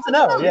 she wants to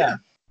know. Yeah.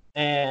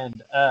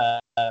 And all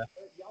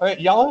right,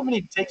 y'all have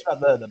any takes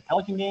about the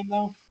Pelican game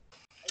though?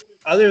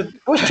 It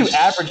was two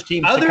average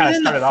teams. Other kind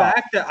than of the started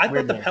fact that I thought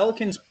Weird the game.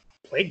 Pelicans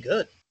played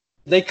good.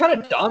 They kind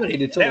of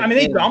dominated. till I mean, the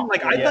they end.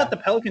 dumped. I Yeah. thought the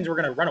Pelicans were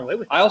going to run away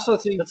with it. I also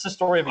think That's the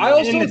story of. I the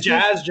also And the think-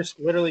 Jazz just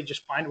literally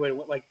just find a way to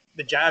win. Like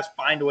the Jazz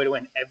find a way to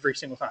win every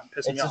single time.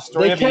 Piss me It's a off.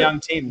 story They of a kept- young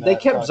team. they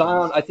that kept fucking-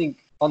 Zion, I think,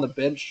 on the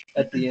bench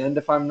at the end,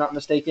 if I'm not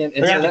mistaken.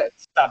 And They're so gonna have that,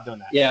 to stop doing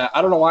that. yeah,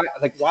 I don't know why.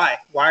 Like, Why?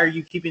 Why are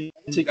you keeping?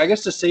 I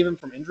guess to save him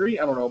from injury.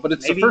 I don't know, but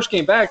it's Maybe. the first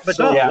game back. But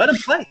so no, Yeah. let him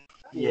play.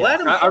 Yeah. Let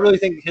him. I really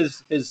think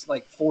his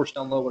like force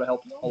down low would have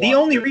helped. A The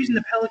lot. only reason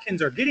the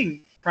Pelicans are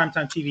getting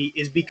primetime TV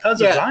is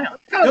because Yeah. of Zion.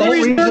 God, The only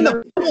reason they're in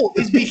they're- the bubble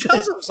is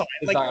because of Zion.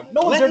 It's Like, Zion.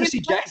 No one's let there to him see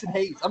play. Jackson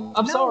Hayes. I'm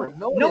No, sorry.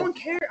 No one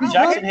cares.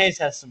 Jackson Hayes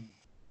has some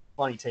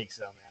funny takes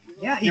though, man.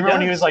 Yeah, he You remember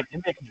when he does. was like,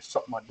 "NBA can just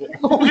suck my dick,"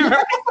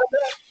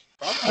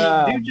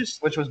 Dude,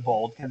 just which was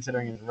bold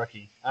considering he was a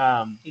rookie.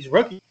 he's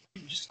rookie.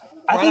 Just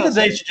I think run that out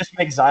they should just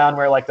make Zion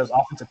wear like those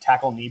offensive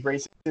tackle knee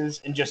braces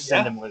and just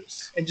send Yeah. him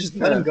loose. and just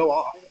let him go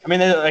off. I mean,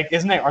 they're like,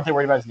 aren't they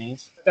worried about his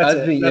knees? That's I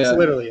it. think, That's yeah.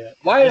 literally it.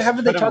 Why Just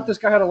haven't they put taught him- this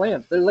guy how to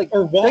land? They're like,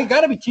 Or walk. they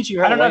got to be teaching you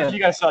how I don't to know land. if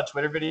you guys saw a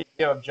Twitter video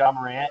of Ja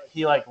Morant.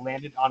 He like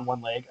landed on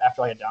one leg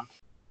after like a dunk,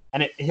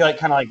 and he like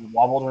kind of like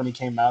wobbled when he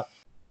came out.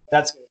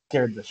 That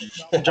scared the shit.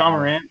 out of John me.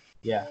 Morant.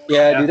 Yeah.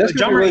 Yeah, dude, that's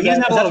John gonna be Morant, really he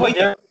doesn't bad. have a lot of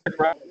That's weight.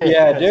 what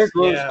Yeah, Derrick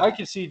Rose. Yeah. I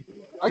can see.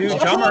 Dude, can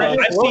John Morant.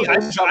 Derrick Rose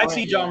over John I Morant.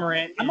 see John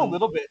Morant. I'm a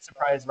little bit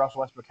surprised Russell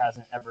Westbrook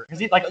hasn't ever because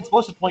he like it's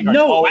supposed to point guard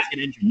No, always get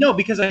injured. No,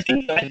 because I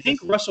think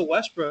Russell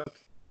Westbrook,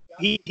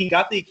 he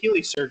got the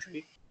Achilles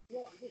surgery.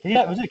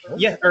 Yeah, was it?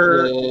 Yeah,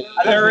 or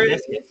I thought or it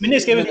was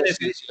meniscus.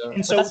 Meniscus,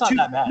 And so that's not to,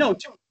 that bad. no,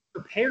 to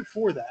prepare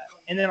for that,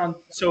 and then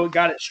so it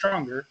got it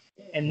stronger,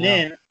 and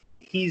Yeah. then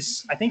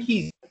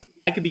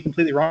I could be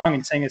completely wrong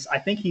in saying this. I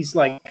think he's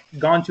like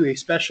gone to a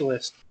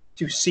specialist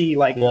to see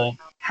like Really?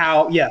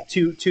 how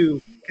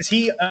to because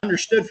he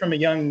understood from a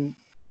young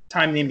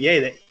time in the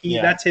NBA that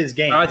Yeah. that's his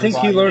game. I think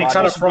he His learned body-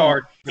 kind of He's from.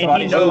 guard, His and he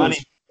body's knows money.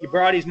 he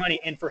brought his money,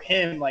 and for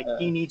him, like Yeah.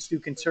 he needs to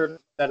conserve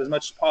that as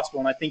much as possible.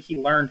 And I think he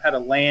learned how to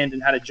land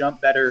and how to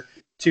jump better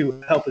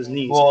to help his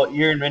knees. Well,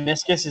 your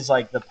meniscus is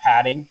like the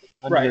padding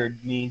under Right. your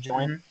knee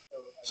joint. Mhm.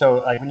 So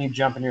like when you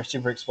jump and you're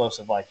super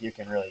explosive, like you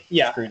can really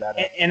Yeah. screw that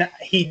up. and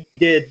he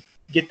did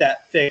get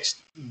that fixed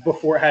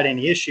before it had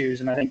any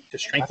issues, and I think to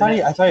strengthen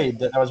it. I thought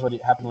that was what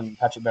happened when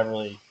Patrick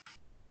Beverly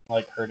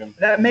like hurt him.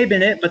 That may have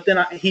been it, but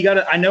then he got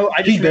it. I know.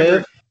 I just He remember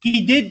did.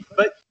 he did,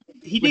 but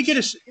he did Which- get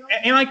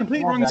a. Am I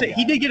completely Love wrong to that say guy.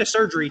 he did get a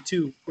surgery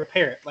to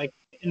repair it, like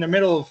in the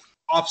middle of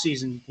off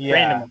season, Yeah.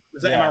 randomly?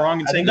 Was that? Am I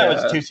wrong in I saying think that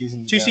that? was 2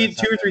 seasons. Two ago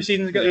or 2 or 3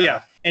 seasons ago?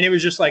 Yeah. And it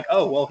was just like,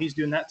 oh well, he's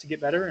doing that to get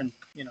better, and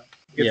good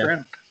Yeah. for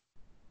him.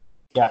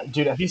 Yeah,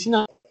 dude, have you seen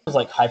those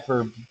like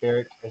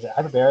hyperbaric? Is it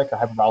hyperbaric or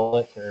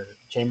hyperbolic or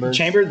chambers?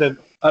 Chamber,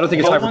 I don't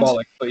think it's Gold ones?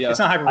 hyperbolic, but yeah, it's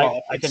not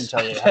hyperbolic. I couldn't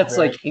tell you. that's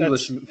like Hyperbaric.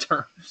 English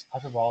term.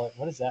 hyperbolic.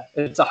 What is that?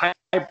 It's a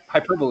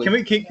hyperbole. Can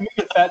we get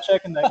a fact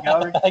check in that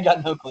gallery? I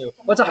got no clue.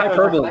 What's a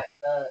hyperbole?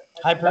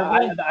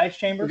 Hyperbole. The ice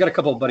chamber. We got a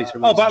couple of buddies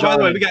from. Oh, by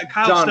the way, we got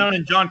Kyle John- Stone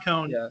and John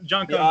Cohn. Yeah.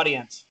 John The Cohn.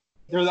 audience.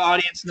 They're the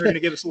audience, and they're going to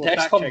give us a little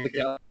Dax fact called check. it the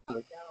here.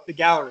 gallery. The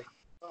gallery.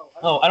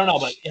 Oh, I don't know,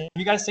 but have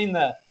you guys seen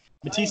the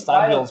Matisse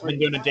Thybulle been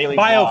doing a daily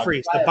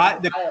Biofreeze.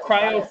 The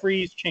cryo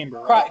freeze chamber.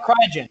 vlog?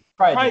 Cryogen.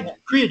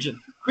 Creatine.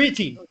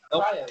 Creatine.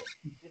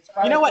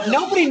 You know what?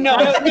 Nobody knows.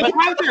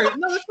 Cryotherapy.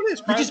 No, that's what it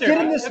is. You just get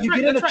in this. That's You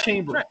right, get in a that's right,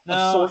 chamber. that's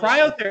No.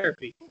 right.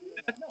 Cryotherapy.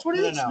 That's what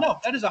it is. No. No,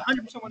 that is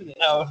 100% what it is.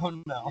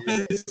 No.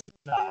 It's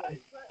not.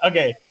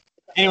 Okay.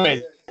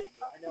 Anyways,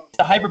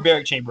 the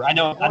hyperbaric chamber. I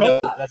know.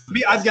 That's,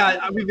 We've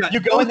got you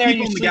go in there and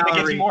you people in the sleep. It gives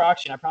gallery. you more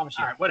oxygen. I promise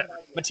you. All right, whatever.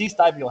 Matisse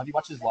Thybulle. Have you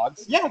watched his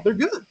vlogs? Yeah, they're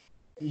good.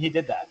 He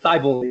did that.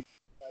 Thibault.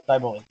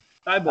 Thybulle.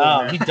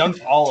 Eyeball He man.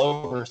 dunked all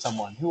over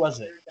someone. Who was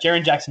it?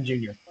 Jaren Jackson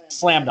Jr.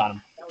 Slammed on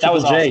him. That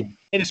was Triple J. awesome.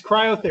 It is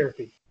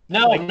cryotherapy.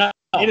 No.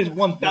 It is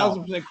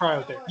 1,000%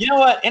 cryotherapy. You know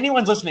what?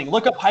 Anyone's listening,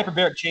 look up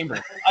hyperbaric chamber.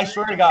 I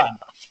swear to God.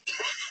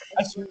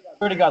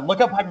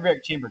 Look up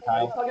hyperbaric chamber,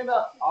 Kyle. Talking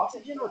about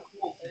oxygen or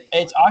cool things?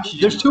 It's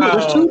oxygen. There's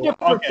two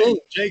different okay. things.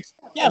 Jake's.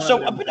 Yeah, so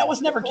but that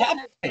was never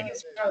capping.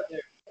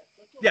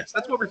 Yes,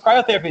 that's what we're.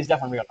 Cryotherapy is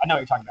definitely real. I know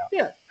what you're talking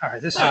about. All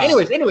right, this.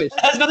 Anyways. Anyways. It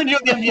has nothing to do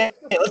with the NBA.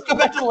 Let's go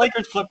back to the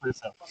Lakers Clippers.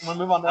 So, you want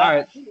to move on to that? All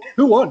right.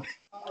 Who won?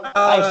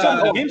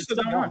 the game's still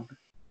going on.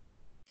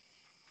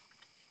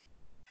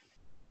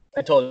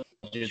 I told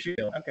you.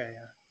 Okay,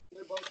 yeah.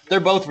 They're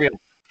both real.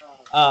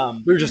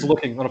 We were just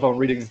looking on a phone,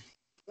 reading.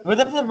 But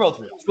they're both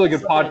real. It's really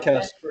good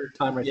podcast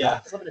time right Yeah.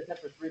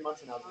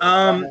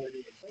 Um,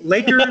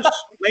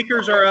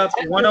 Lakers are up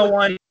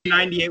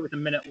 101-98 with a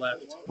minute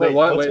left. there. Wait,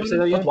 what? Wait, let's say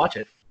that again? watch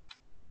it.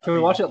 Can we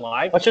watch it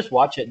live? Let's just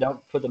watch it.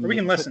 Don't put the Or we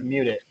can listen.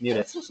 Mute it.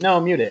 No,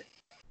 mute it.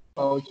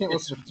 Oh, we can't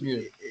listen if it's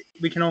muted.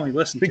 We can only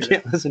listen We to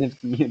can't listen if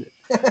it's muted.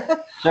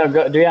 No,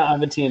 go. Do you have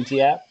the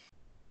TNT app?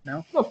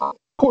 No, of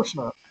course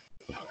not.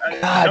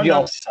 it. God,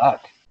 y'all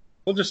suck.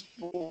 We'll just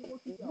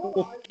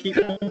we'll keep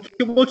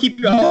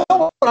you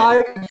on.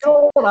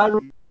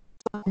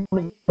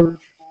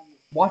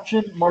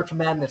 Watching March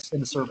Madness in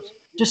the service,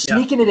 just Yeah.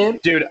 sneaking it in,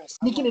 Dude,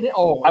 sneaking it in.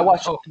 Oh, I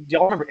watched. Do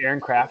y'all remember Aaron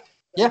Kraft?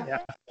 Yeah.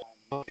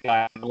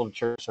 I love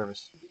church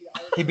service.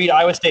 He beat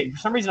Iowa State. For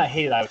some reason, I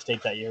hated Iowa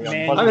State that year.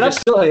 Man, I mean, I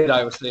still hate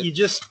Iowa State. You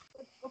just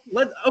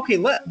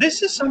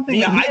this is something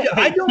that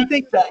I don't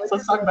think that.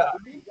 Let's talk about.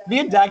 Me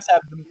and Dax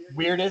have the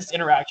weirdest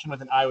interaction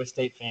with an Iowa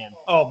State fan.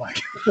 Oh my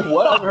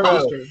What? I've heard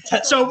Bro. this story.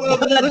 god! So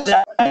Let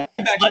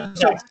Dax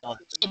tell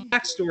it.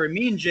 backstory: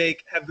 me and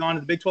Jake have gone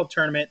to the Big 12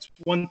 tournament.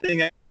 It's one thing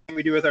that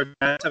we do with our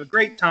dads, have a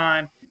great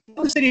time.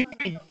 In the city,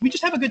 we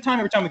just have a good time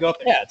every time we go up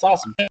there. Yeah, it's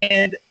awesome.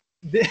 And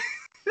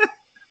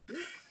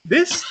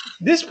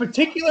this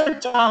particular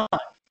time,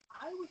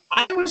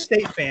 Iowa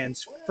State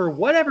fans, for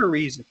whatever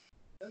reason,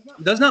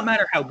 does not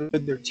matter how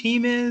good their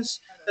team is,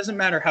 doesn't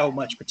matter how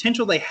much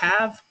potential they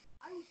have,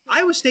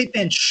 Iowa State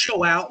fans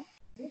show out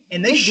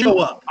and they show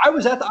up. I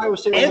was at the Iowa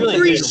State Every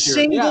really this year.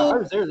 single- Yeah, I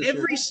was there this year.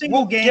 Every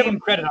single Give game them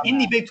credit on in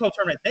the that. Big 12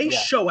 tournament, they Yeah.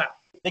 show out.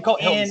 They call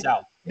it Hilton and-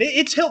 South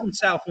It's Hilton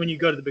South when you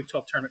go to the Big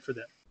 12 tournament for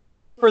them.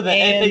 for the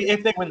and-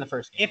 if they win the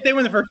first game. If they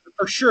win the first,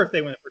 for sure, if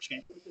they win the first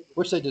game,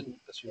 Which they didn't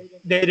this year.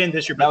 they didn't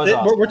this year. That But was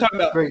awesome. we're talking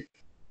about Great.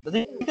 I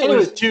think it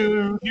was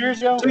 2 years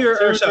ago. 2 years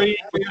or so. 3.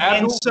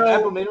 And so-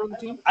 Abel Maynard on the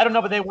team? I don't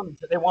know, but they won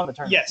the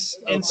tournament. yes.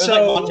 It And was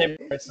so like Monte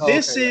Morris. Oh,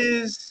 this okay.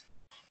 is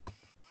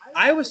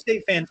Iowa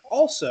State fans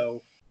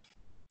also,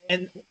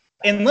 and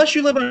unless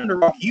you live under a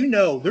rock, you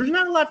know there's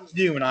not a lot to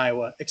do in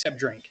Iowa except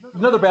drink.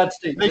 Another bad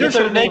state. They get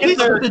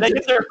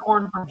their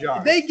corn from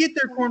jars. They get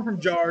their corn from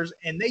jars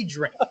and they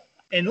drink.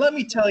 And let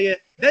me tell you,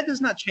 that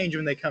does not change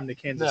when they come to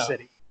Kansas No.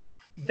 City.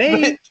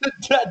 They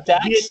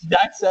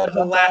Dax said one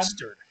time,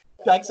 plastered.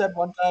 Dax said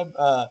one time,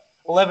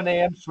 11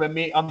 a.m. swim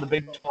meet on the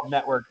Big 12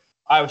 network.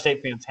 Iowa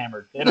State fans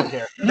hammered. They don't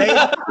care.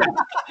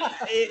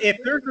 If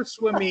there's a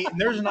swim meet and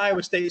there's an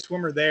Iowa State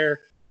swimmer there,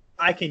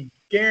 I can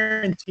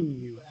guarantee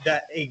you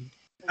that a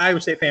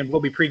Iowa State fan will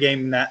be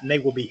pre-gaming that and they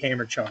will be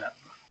hammered showing up.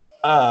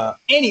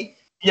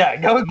 Yeah,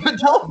 go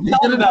tell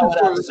them about what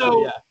happened.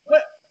 So, Yeah.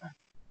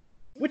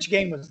 Which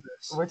game was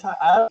this?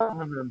 I don't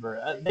remember.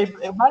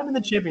 It might have been the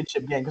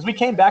championship game because we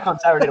came back on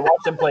Saturday to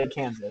watch them play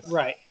Kansas.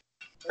 Right.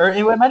 Or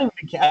it might even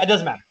be it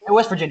doesn't matter.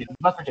 West Virginia.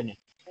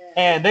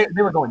 And they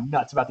were going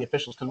nuts about the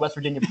officials because West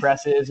Virginia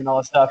presses and all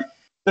that stuff.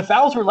 The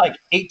fouls were like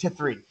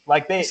 8-3.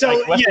 Like West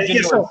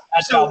Virginia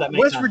had fouled that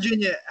many West times.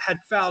 Virginia had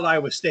fouled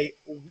Iowa State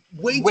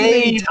way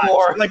Way too many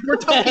more. times. Like we're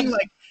talking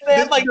like They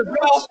had like the 12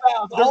 fouls.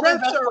 the All their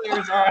refs best are-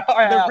 players are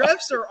the out.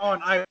 refs are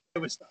on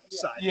Iowa's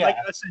side, Yeah. like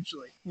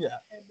essentially. Yeah.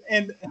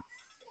 And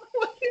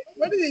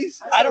what are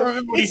these? I don't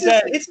remember what he It's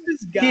said. It's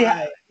this guy. He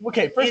had-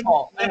 Okay, first of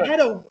all, I had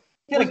a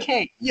he had a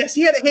cane. yes,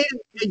 he had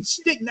a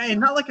stick, and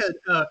not like a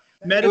It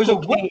medical was a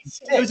cane. wooden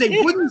stick. It was a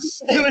wooden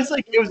stick.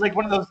 It was like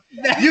one of those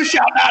 "you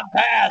shall not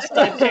pass"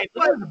 type things. It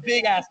was a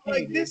big ass cane.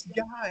 Like dude. this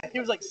guy He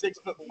was like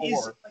 6'4".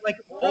 is like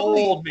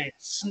probably Old man.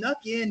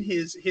 snuck in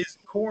his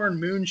corn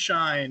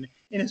moonshine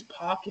in his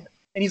pocket,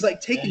 and he's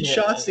like taking Yeah,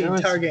 shots the it was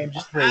entire game,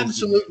 just crazy.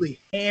 absolutely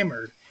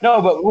hammered. No,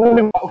 but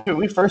when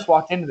we first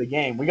walked into the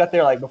game, we got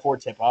there like before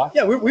tip off.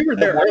 Yeah, we were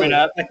there Warming early.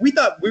 up. Like we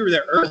thought we were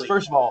there early.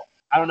 First of all,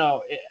 I don't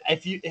know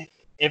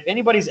if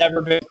anybody's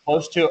ever been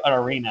close to an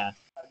arena,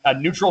 a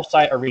neutral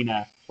site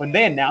arena. When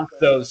they announce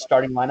those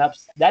starting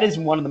lineups, that is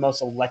one of the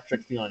most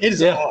electric feelings. It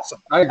is Yeah.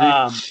 awesome. I agree.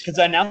 Because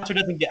the announcer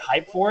doesn't get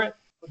hype for it,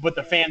 but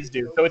the fans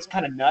do. So it's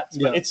kind of nuts,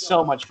 but Yeah. it's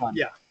so much fun.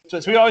 Yeah. So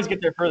we always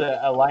get there for the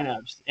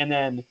lineups, and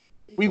then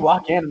we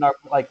walk in,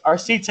 and our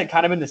seats had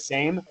kind of been the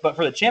same, but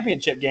for the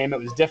championship game, it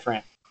was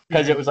different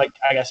because it was like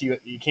I guess you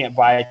can't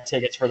buy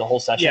tickets for the whole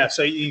session. Yeah,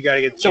 so you got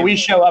to get. So we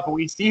show up and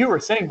we see who we're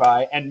sitting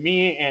by, and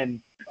me and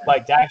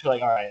like Dax were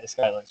like, all right, this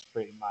guy looks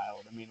pretty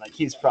mild. I mean, like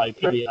he's probably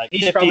pretty like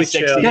He's 50, probably 60.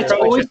 chill. That's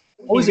probably always, should-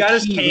 always he's got a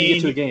his key when you get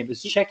cane. to a game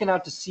is checking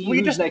out to see Well,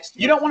 who's next.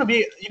 you don't want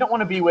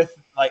to be with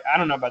like I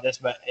don't know about this,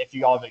 but if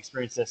you all have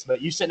experienced this, but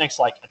you sit next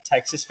to like a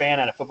Texas fan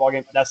at a football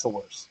game, that's the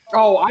worst.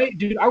 Oh, I went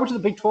to the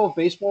Big 12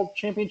 baseball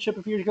championship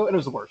a few years ago, and it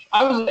was the worst.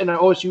 I was in an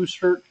OSU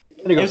shirt,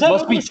 and he goes, Was that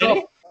 "Must be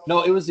Oklahoma tough."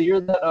 No, it was the year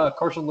that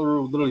Carson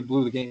LaRue literally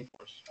blew the game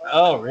for us.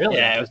 Oh, really?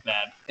 Yeah, it was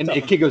bad. And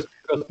the kid goes,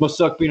 "Must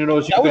suck being an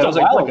OSU That fan." was I was a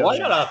like, while "Bro, ago. what?"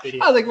 Shut up,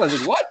 idiot. I was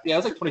like, "What?" Yeah, it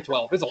was like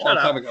 2012. It was a long Shut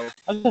up. time ago.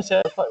 I was gonna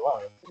say that's like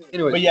wow.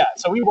 Anyway, But yeah,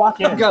 so we walk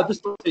oh in. God, this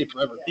story take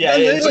forever. Yeah,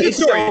 Yeah, it's, it's a it's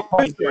good story. so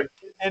funny, dude.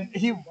 And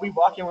we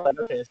walk in, we're like,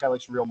 okay, this guy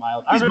looks real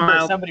mild. I He's remember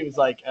mild. somebody was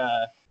like,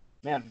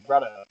 man,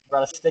 brought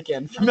a stick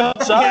in from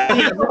outside.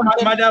 Yeah,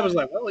 my dad was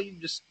like, "Well, you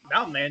just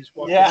mountain man just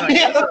walked Yeah.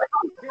 in." Like,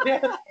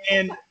 Yeah.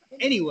 And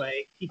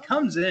anyway, he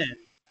comes in,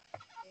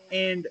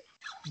 and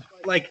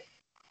like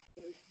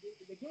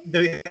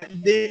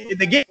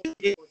the game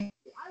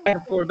back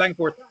and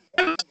forth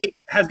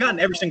has gotten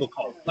every single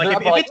call. Like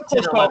They're if up it's a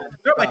close 10 or call, 11.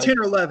 they're up by 10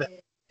 or 11.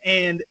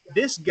 And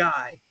this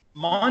guy,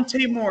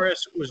 Monte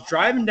Morris, was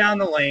driving down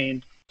the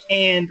lane,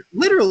 and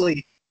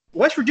literally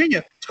West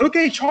Virginia took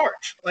a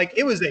charge. Like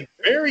it was a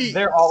very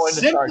They're all into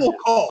simple charges.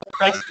 call.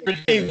 A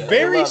They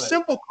very love it.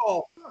 simple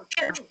call.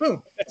 Charge,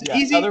 boom. That's Yeah,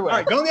 easy. other All way.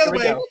 right, going the other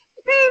Here we way.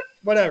 go.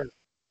 Whatever.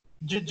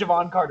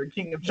 Javon Carter,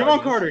 king of Javon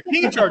charges. Carter,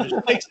 king of charges,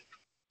 takes it.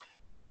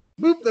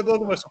 Boop, they blow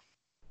the whistle.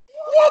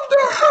 What the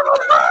hell,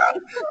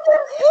 man?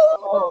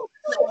 Oh,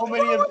 so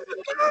many of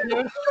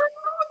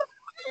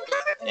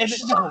and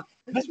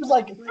this was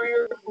like 3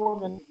 or 4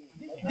 minutes.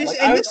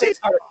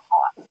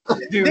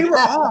 Dude, They were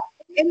off.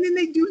 And then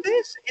they do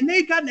this, and they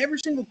had gotten every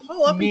single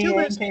call up until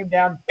man this. came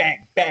down,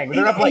 bang, bang.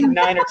 They're up like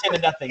 9 or 10 to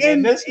nothing.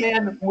 And this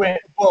man went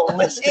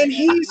ballistic. And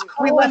he's We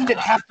calling, left at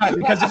halftime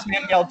because this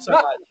man yelled so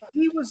much.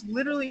 he was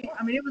literally,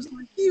 I mean, it was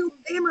like, you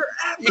hammer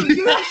after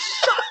you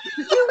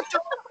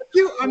suck,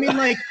 you. I mean,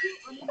 like,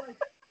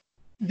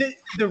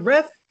 the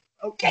ref,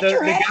 the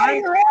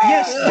guy,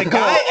 yes,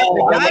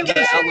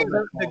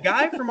 the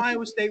guy from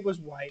Iowa State was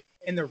white,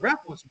 and the ref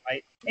was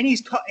white, and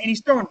he's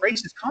throwing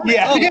racist comments.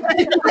 Yeah.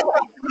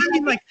 I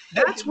mean, like,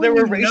 that's when There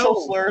were you racial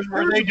know slurs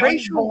where there they was don't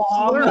racial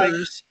belong. Like,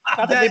 slurs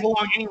not that they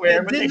belong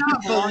anywhere, but that they did do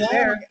not belong belong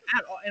there.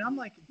 at all. And I'm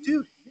like,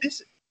 dude,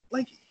 this,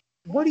 like,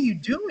 what are you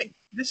doing?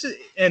 This is,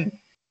 and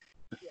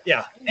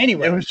yeah.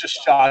 Anyway, It was just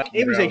shocking.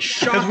 It was a because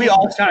shocking we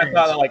all kind of experience.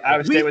 thought that like Iowa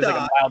We State was like a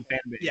thought- wild fan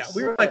base. yeah,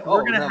 we were like,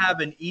 we're gonna no. have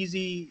an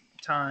easy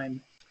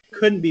time.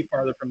 Couldn't be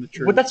farther from the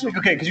truth. But that's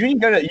okay because when you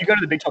go to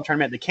the Big 12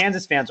 tournament, the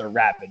Kansas fans are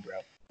rabid, bro.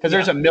 Because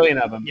there's a million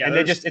of them, Yeah, and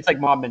it's like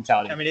mob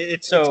mentality. I mean,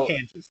 it's So,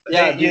 Kansas.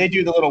 They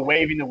do the little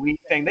waving the wheat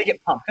thing. They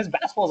get pumped because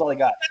basketball's all they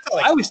got. That's all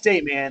I- Iowa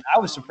State, man, I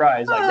was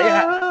surprised. Like they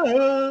had,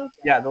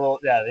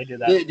 they did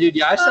that. Dude,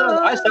 yeah, I sat on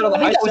the I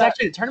think that was sat-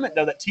 actually the tournament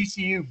though that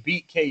TCU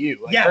beat KU.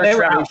 Like, Yeah, first they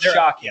were round out. was They were out.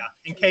 shocking. Yeah,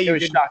 and KU It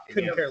was didn't- shocking,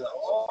 couldn't yeah. care less.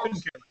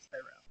 Couldn't care less. They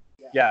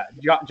were out.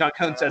 Yeah, John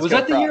Cone says. Was go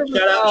that the year?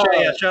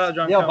 Frogs. Shout out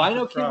John. The Cone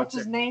albino for kid, Frogs. what's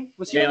his name?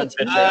 Was he on the Jalen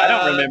team? Fisher. I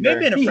don't remember.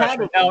 Maybe in a He had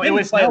freshman. it. No, it Didn't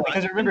was play a lot.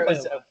 because remember Didn't it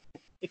was play a lot.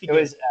 If he it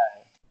was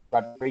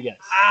Rodriguez,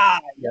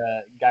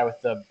 the guy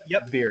with the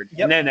beard,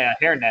 Yep. and then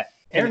hairnet,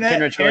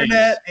 Hairnet,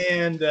 Williams,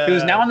 and who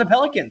is now on the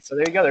Pelicans. So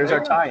there you go. There's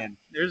our tie-in.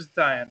 There's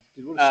the tie-in.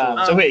 Dude, what a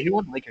story. So wait, who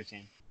won the Lakers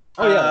game?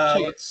 Oh,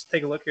 yeah. Let's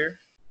take a look here.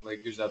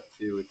 Lakers up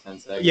 2 with 10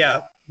 seconds.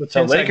 Yeah, with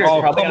So 10 Lakers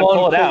seconds. probably come gonna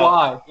pull on, it out.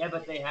 Kawhi. Yeah,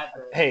 but they had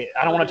the. Hey,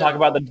 I don't want to talk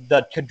about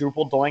the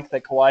quadruple doink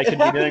that Kawhi could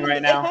be doing right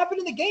It now. happened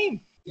in the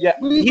game. Yeah,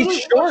 We he's literally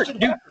short, watched it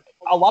dude. happen.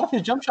 A lot of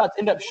his jump shots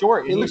end up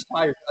short. He looks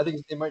tired. I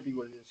think it might be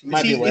what it is.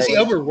 Might be Is he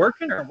late.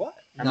 overworking or what?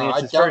 I mean, No, it's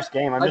I his doubt- first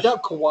game. I'm I just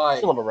doubt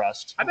Kawhi. a little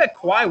rust. I bet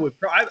Kawhi would.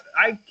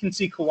 I can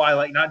see Kawhi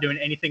like not doing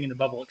anything in the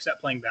bubble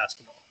except playing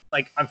basketball.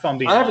 Like if I'm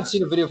being I haven't honest.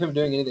 seen a video of him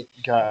doing anything.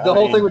 God, The I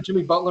whole mean, thing with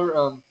Jimmy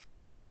Butler.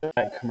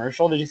 that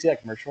commercial. Did you see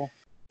that commercial?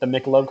 The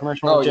Michelob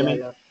commercial Oh with yeah, Jimmy.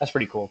 yeah. That's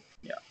pretty cool.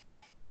 Yeah.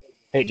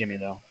 Hate Jimmy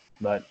though,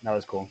 but that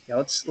was cool. Yeah,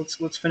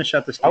 let's finish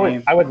out this I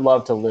game. would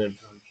love to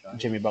live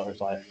Jimmy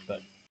Butler's life,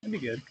 but That'd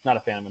be good. not a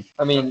fan of him.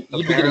 I mean,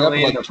 you'd be getting up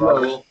Apparently in in the like 2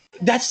 hours. bubble,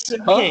 That's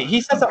okay. He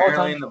says that all the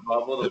apparently in time. the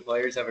bubble, the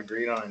players have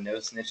agreed on a no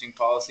snitching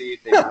policy.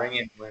 They bring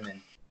in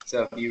women.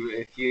 So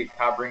if you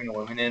caught bringing a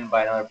woman in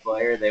by another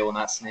player, they will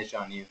not snitch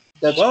on you.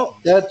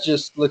 That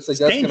just looks like It's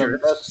that's going to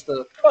dangerous. mess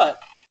the. But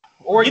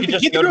or you Get could the-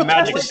 just get the go to girl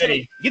Magic tested.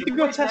 City. Get the The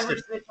girl boys never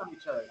tested. snitch on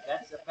each other.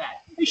 That's a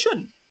fact. They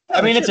shouldn't.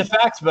 I mean, it's a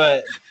fact,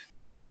 but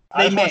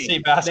I They just want to may. see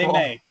basketball. They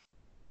may.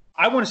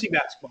 I want to see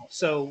basketball.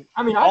 So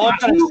I mean, All I'm I do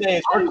trying too. to say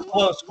is we're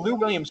close. Lou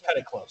Williams cut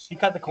it close. He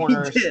cut the he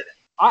corners. did.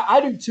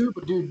 I do too,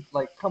 but dude,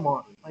 like, come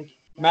on, like,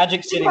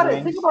 Magic think City about it.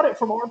 wins Think about it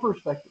from our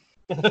perspective.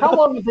 How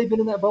long have they been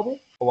in that bubble?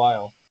 a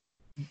while.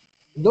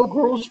 No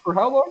girls for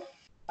how long?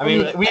 I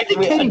mean, I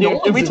think Katie did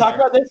Nolan's we in talk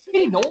there. about this?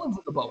 Katie Nolan's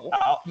in the bubble.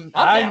 I'm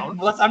down.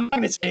 not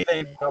going to say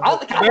anything.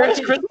 I- Where's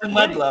I- Kristen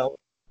Ledlow?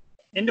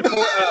 Into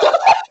four.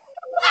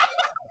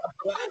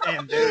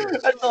 And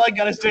there's That's all I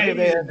got to say,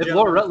 man. If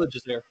Laura Rutledge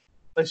is there.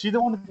 Is she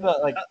the one with the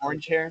like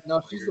orange hair?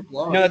 No, she's the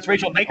blonde. No, that's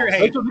Rachel Maker. Nichols.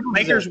 Hey, Rachel Nichols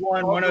is Lakers there.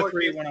 won Paul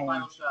 103, George missed the 101.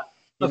 final shot.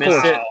 You Of missed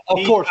course. it.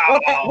 Of course.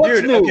 Oh,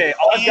 What's Dude, new? okay,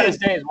 all I was gonna And-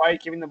 say is why are you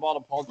giving the ball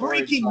to Paul George?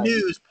 Breaking Like,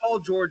 news: Paul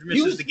George He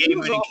misses was, the he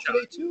was game-winning off shot.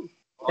 today too.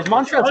 Is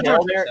Montrezl Paul Harrell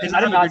George there? did Because not I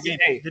did have a not good see. game.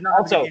 Hey, Did not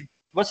have a good also, game.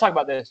 let's talk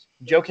about this.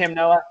 Joakim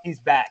Noah, he's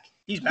back.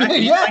 He's back.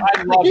 He's Yeah, playing-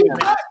 I love He's him.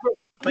 back, bro.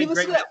 Played You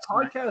listen great to that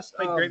minutes podcast.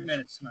 Played great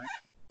minutes tonight.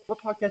 What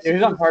podcast? He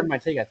was on Pardon My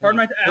Take, I think. Pardon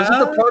my. Was it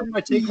the Pardon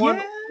My Take one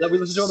yeah. that we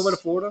listened to on the way to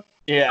Florida?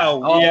 Yeah.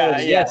 Oh, yeah,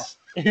 yes.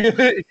 What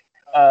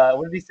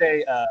did he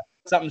say?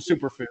 Something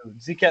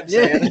superfoods. He kept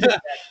Yeah. saying.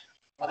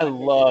 I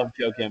love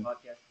Joakim.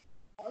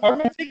 Pardon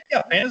my take.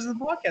 Yeah, fans of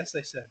the podcast.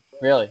 They said.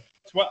 Really?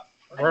 It's what.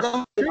 Word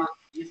on the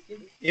street.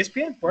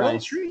 ESPN. Word on the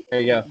Nice. street. There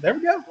you go. There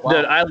we go.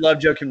 Dude, I love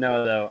Joakim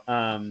Noah though.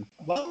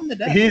 Love him to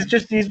death.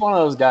 He's one of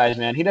those guys,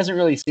 man. He doesn't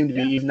really seem to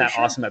be Yeah, even for that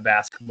sure. awesome at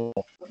basketball.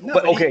 No,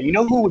 But he- okay, you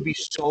know who would be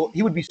so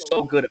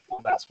good at full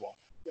basketball?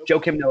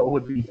 Joakim Noah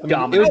would be it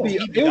dominant. would be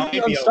he'd it would be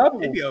over. unstoppable.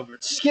 He'd be over.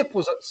 Skip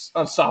was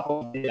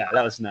unstoppable. Yeah,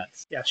 that was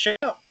nuts. Yeah, shout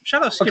out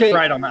Shadow skipped Okay,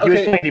 right on that. He was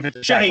okay. playing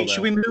defensive Hey, tackle,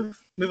 should though. we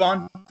move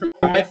on?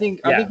 I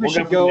think Yeah, we we'll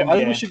should go go. from I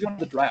think we NBA. should go to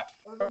the draft.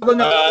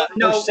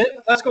 No, Simp?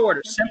 let's go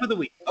order. Simp of the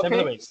week. Simp of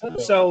the week.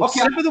 So, Okay.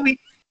 simp of the week.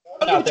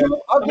 Out there.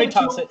 I'll Somebody give it to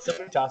toss it.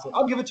 Somebody toss it.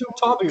 I'll give it to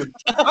Tom Beard.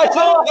 I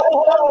told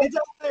you, it's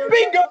out there.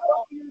 Bingo!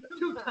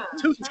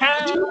 Two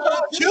times.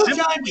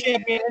 Two-time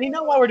champion. And you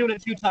know why we're doing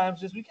it 2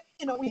 times? Is we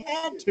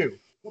had to.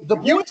 The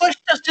You boys, pushed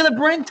us to the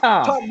brink,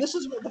 Tom. Tom, this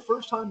is the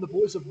first time the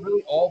boys have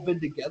really all been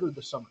together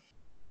this summer.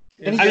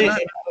 And I he's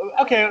mean,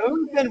 not- okay,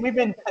 we've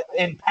been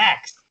in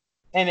packs,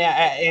 and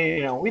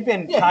we've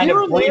been Yeah, kind here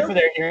of and waiting there. for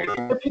their here.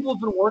 The people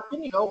have been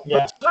working, Yeah.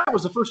 but tonight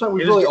was the first time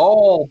we've It was really good.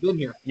 all been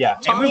here. Yeah,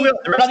 and we will.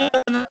 The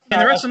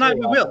rest of the night,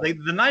 we will.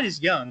 Awesome. The night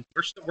is young.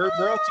 We're all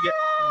together.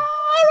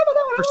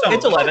 For some.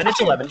 It's 11.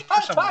 It's 11.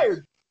 I'm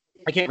tired.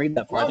 I can't read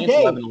that far. I think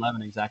Okay. it's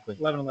 11 exactly.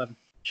 11-11.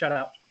 Shout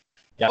out.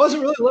 Yeah. Was it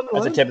really 11?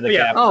 That's a tip of the But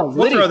yeah, cap. Oh, we'll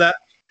Liddy. throw that.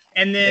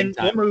 And then Big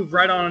we'll time. move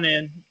right on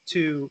in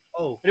to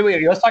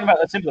Let's talk about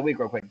the simp of the week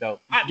real quick, though.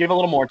 Give a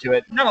little more to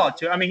it. not a lot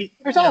to. I mean,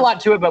 There's not a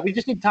lot to it, but we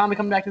just need Tom to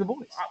come back to the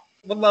boys.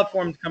 would love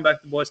for him to come back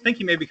to the boys. Think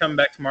he may be coming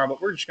back tomorrow,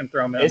 but we're just gonna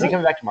throw him in. Is he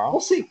coming back tomorrow?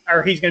 We'll see.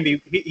 Or he's gonna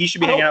be. He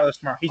should be hanging out with us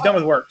tomorrow. He's done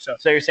with work, so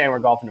So you're saying we're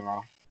golfing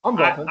tomorrow? I'm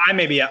golfing. I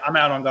may be. I'm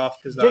out on golf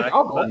because Jake,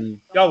 I'll go.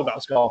 y'all will golf.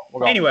 Let's go.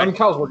 We'll go. Anyway, I mean,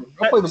 Kyle's working.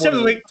 I'll play the simp of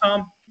the morning. week,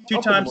 Tom. Two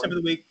I'll play times the simp of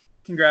the week.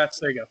 Congrats.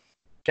 There you go.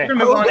 Okay. We're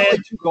gonna move on in.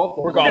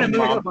 We're We're gonna golfing move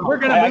tomorrow. on. We're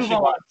gonna I move actually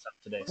on. bought some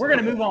today. We're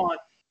gonna move on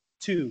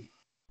to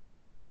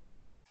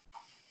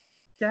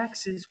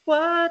Dax's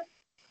what?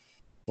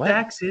 What?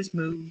 Dax's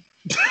move.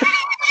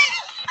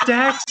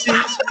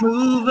 Dax's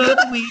move of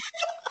the week.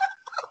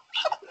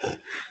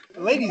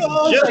 Ladies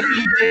and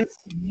gentlemen,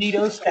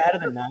 Nito stat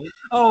of the night.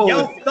 Oh,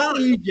 Y'all thought,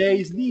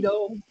 DJ's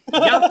Nito.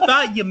 y'all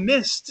thought you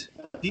missed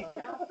the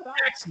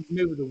Dax's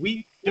move of the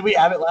week. Did we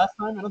have it last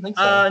time? I don't think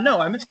so. No,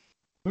 I missed.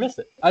 We missed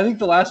it. I think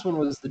the last one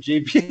was the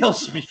JBL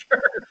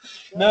speaker.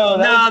 No, No,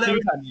 that was that 2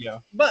 was- times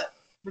ago. But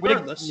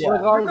regardless, Yeah.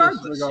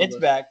 Regardless. It's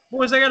back.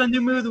 boys, I got a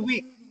new move of the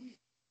week.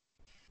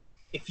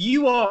 If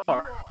you are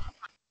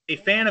a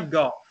fan of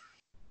golf,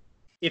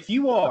 if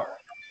you are,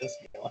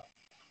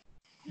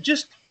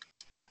 just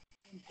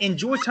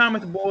enjoy time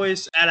with the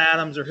boys at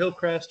Adams or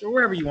Hillcrest or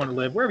wherever you want to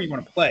live, wherever you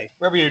want to play.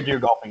 Wherever you do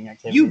golfing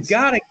activities. You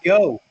gotta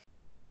go.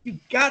 You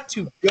got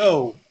to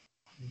go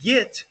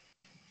get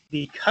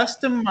the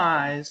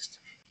customized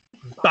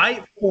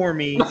Bite For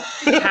Me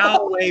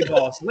Callaway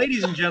balls,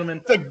 ladies and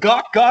gentlemen. the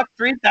Gawk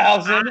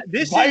 3000.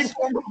 This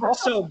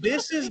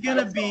is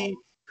gonna be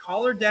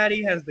Caller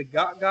Daddy has the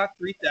Gok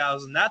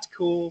 3000. That's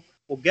cool.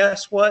 Well,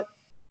 guess what?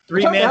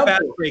 Three-man down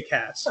fast for it. break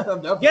has.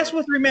 I'm down for Guess it.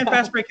 what? Three-man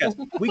fast break has.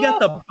 We got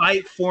the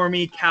Bite For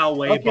Me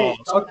Callaway Okay,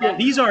 balls. okay.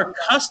 These are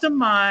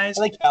customized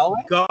Like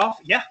Callaway? golf.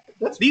 Yeah,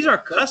 That's- these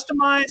are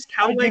customized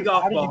Callaway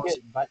golf How did you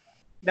balls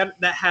get?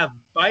 that have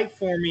Bite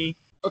For Me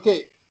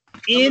Okay,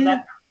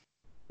 in.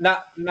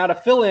 not to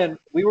fill in.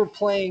 We were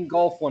playing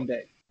golf one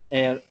day,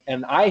 and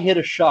I hit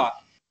a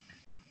shot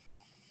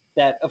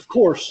that, of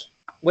course,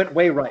 went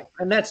way right,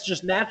 and that's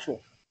just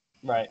natural.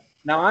 Right.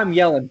 Now I'm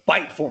yelling,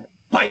 "Bite for me,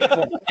 bite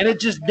for me," and it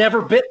just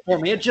never bit for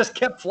me. It just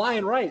kept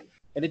flying right,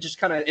 and it just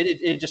kind of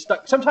it just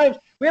stuck. Sometimes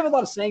we have a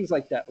lot of sayings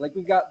like that. Like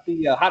we got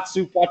the hot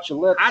soup, watch your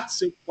lips. Hot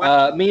soup.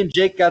 Wow. Me and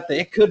Jake got the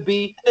it could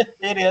be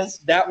It is.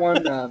 that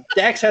one.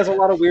 Dax has a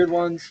lot of weird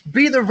ones.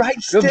 Be the right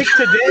stick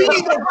today.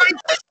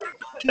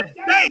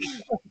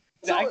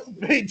 Dax,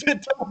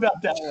 talk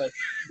about that one.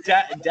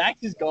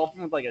 Dax is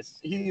golfing with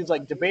he's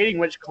like debating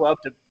which club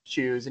to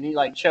choose, and he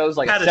like chose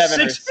like Had a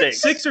 7 or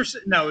 6.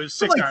 No, it was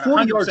 6 like iron.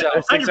 40 yards 100%, out.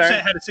 100% 6 iron?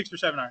 had a 6 or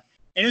 7 iron,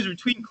 and it was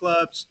between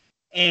clubs,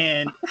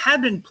 and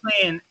had been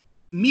playing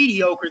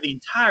mediocre the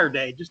entire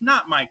day. Just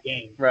not my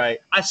game. Right.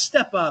 I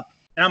step up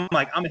and I'm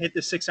like, I'm gonna hit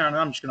this 6 iron,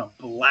 and I'm just gonna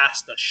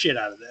blast the shit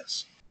out of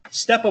this.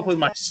 Step up with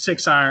my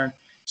 6 iron,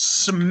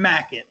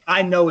 smack it.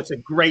 I know it's a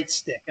great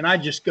stick, and I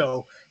just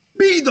go,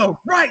 be the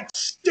right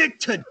stick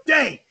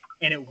today,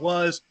 and it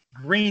was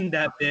green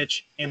that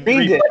bitch and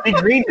Greened it. He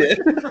greened it.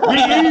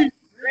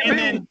 and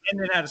then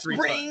had a 3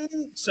 putt.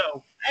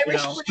 So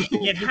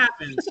it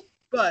happens.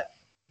 But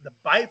the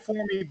Bite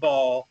For Me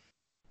ball,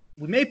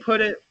 we may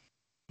put it,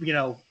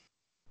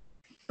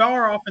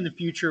 far off in the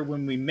future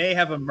when we may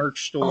have a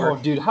merch store. Oh,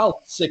 dude, how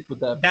sick would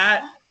that be?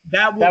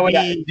 That will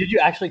be. Did you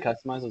actually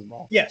customize those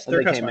balls? Yes, When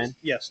they're they came customized. in?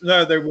 Yes,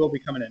 no, they will be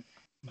coming in.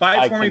 Bite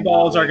I For Me cannot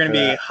balls are wait going to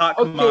for be a that. hot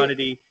Okay.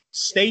 commodity.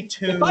 Stay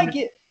tuned. If I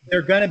get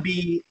They're going to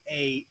be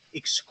a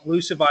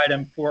exclusive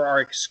item for our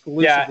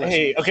exclusive Yeah. listeners.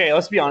 Hey. Okay.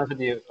 Let's be honest with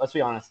you. Let's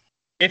be honest.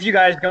 If you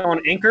guys go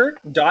on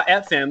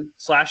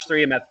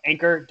anchor.fm/3mf,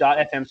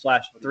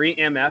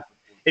 anchor.fm/3mf,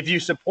 if you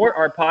support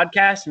our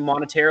podcast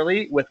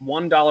monetarily with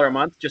 $1 a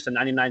month, just a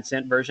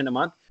 99-cent version a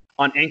month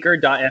on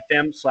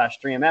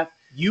anchor.fm/3mf,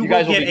 You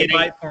guys will will get be a getting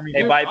Bite For Me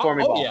a ball. Bite For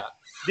Me ball. yeah.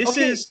 This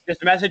Okay. is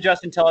Just message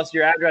us and tell us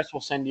your address.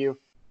 We'll send you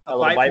a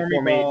little Bite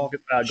For Me ball.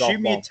 golf Shoot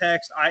me a ball.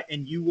 text,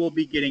 and you will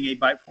be getting a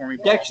Bite For Me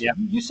ball. Dex, Yeah.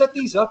 you set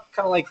these up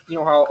kind of like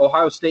how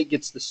Ohio State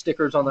gets the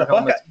stickers on The their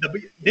helmets.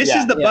 This Yeah.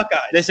 is the Yeah.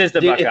 Buckeyes. This is the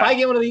Dude, Buckeye. if I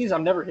get one of these,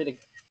 I'm never hitting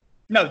it.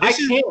 No, this I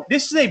is can't. a ball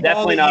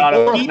Definitely that not you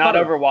over, keep, not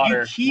over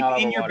water. you keep not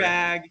over in your water.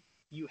 bag.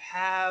 You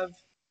have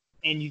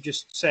and you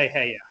just say,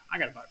 "Hey, yeah, I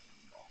got to buy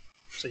a ball,"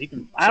 so you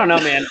can. I don't know,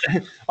 man.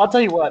 I'll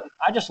tell you what.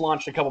 I just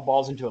launched a couple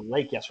balls into a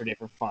lake yesterday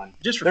for fun.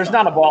 Just for There's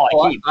fun. not a ball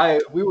I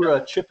keep. We were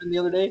chipping the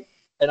other day,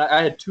 and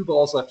I had 2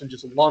 balls left and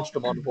just launched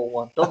them onto hole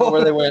 1. Don't know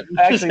where they went.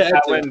 I Just actually had I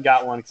to. went and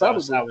got one because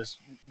Probably. I was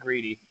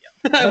greedy.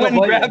 I I went and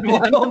blame grabbed you.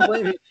 one. Don't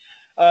blame me.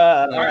 All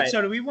All right. right.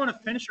 So do we want to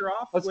finish her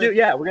off? Let's with, do it.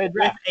 Yeah, we're gonna with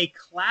draft. a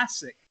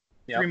classic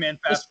Yep. three-man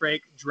fast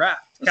break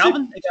draft. Let's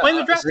Calvin, explain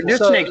the draft. Let's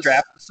do snake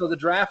draft. So the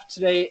draft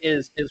today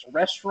is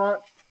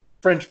restaurant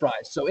French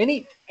fries. So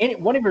any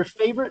one of your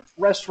favorite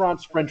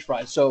restaurants French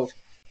fries. So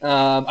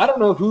I don't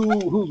know who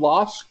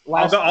lost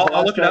last. I'll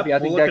last look it draft. up. Yeah, I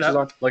think We'll look Dex it is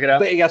on. Look it up.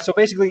 But yeah, so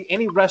basically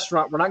any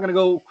restaurant. We're not going to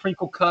go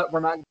crinkle cut. We're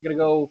not going to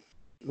go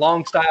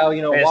long style.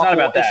 You know, Hey, it's not waffle.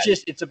 about that.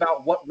 It's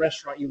about what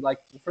restaurant you like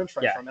the French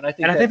fries Yeah. from. And I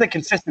think And I think the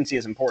consistency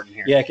is important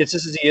here. yeah,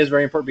 consistency is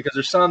very important because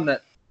there's some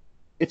that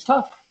it's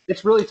tough.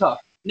 It's really tough.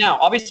 Now,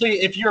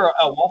 obviously, if you're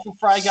a waffle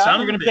fry guy, Son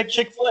you're of going a to pick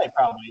Chick-fil-A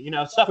probably. You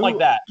know, stuff like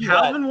that.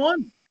 Calvin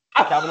won.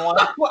 But Calvin won.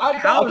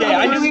 Calvin Okay,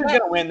 I won. knew he was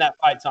going to win that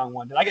fight song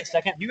one. Did I get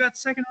second? You got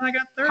second, and I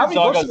got third. How many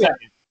So I'll votes go do we have?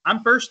 second.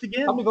 I'm first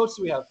again. How many votes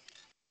do we have?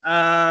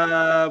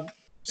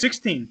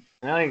 16.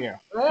 There you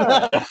go.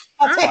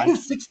 I'll Fine. take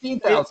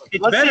 16,000.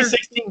 It's Let's better. see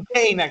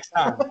 16K next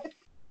time. All All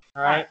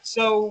right. right.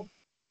 So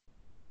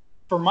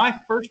for my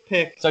first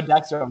pick So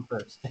Dax on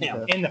first.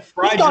 Damn. in the He's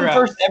fried gone draft,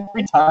 first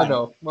every I time.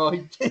 know. Well,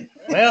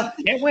 well,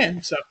 can't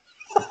win. So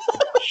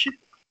shit.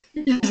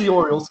 he's the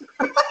Orioles.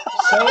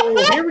 So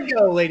here we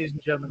go, ladies and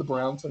The gentlemen.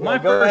 Browns. My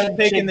Go first ahead,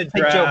 pick in the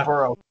take Joe draft.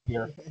 Burrow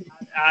here.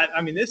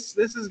 I mean, this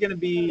is going to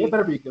be. It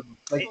better be a good one.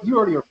 Like, you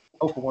already are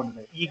 0 for 1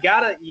 today. You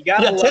gotta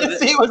Yeah, love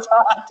Tennessee it. was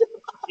hot.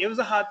 It was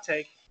a hot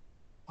take.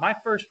 My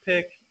first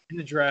pick in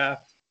the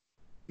draft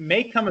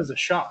may come as a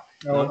shock.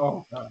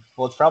 Oh,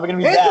 Well, it's probably going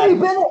to be Anthony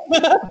bad.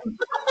 Bennett!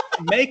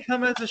 May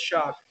come as a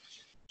shock.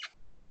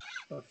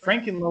 But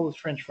Frank and Lola's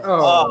French fries.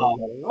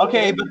 Oh,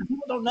 okay, but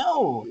people don't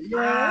know.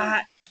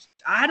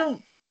 I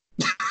don't.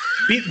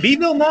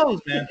 Beeville knows,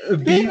 man.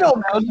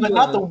 Beeville knows, but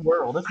not the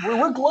world.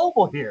 We're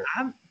global here.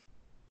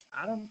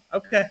 I don't.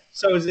 Okay.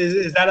 So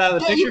is that out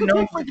of the Yeah, you picture? can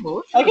No. take Frank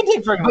Lewis. I can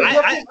take Frank.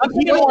 I'm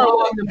thinking more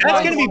along the That's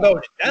lines going to be of-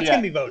 voted. That's Yeah.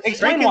 going to be voted.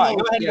 Explain Frank why. and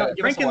Go Lola- ahead. yeah, Give us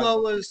Frank a and why.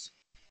 Lola's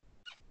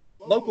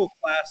local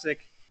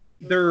classic.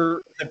 They're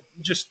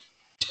just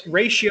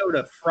ratio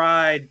to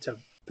fried to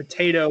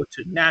potato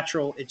to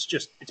natural. It's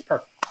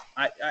perfect.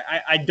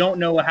 I don't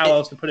know how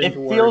else to put it It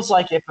into feels words.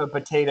 like if a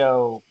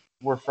potato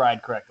were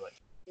fried correctly.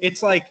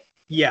 It's like,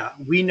 yeah,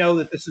 we know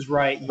that this is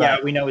right. Yeah,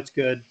 Right. we know it's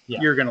good. Yeah.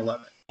 You're gonna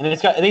love it. And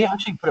they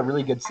actually put a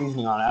really good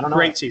seasoning on it. I don't know.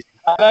 Great season.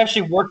 I've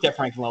actually worked at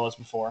Frank and Lola's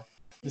before.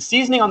 The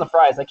seasoning on the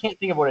fries, I can't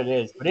think of what it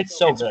is, but it's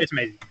so good. It's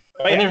amazing.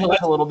 But And yeah, there's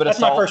like a little bit of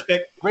that's my salt. first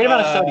pick. Great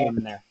amount of Uh, sodium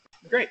in there.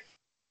 Great.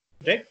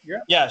 Jake, you're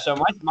up. Yeah, so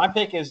my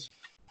pick is,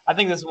 I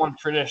think this is one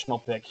traditional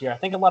pick here. I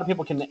think a lot of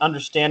people can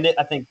understand it.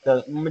 I think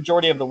the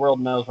majority of the world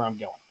knows where I'm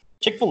going.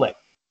 Chick-fil-A.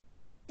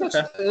 That's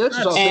Okay.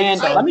 just And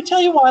solid. let me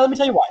tell you why.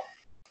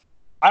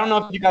 I don't know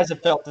if you guys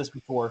have felt this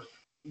before.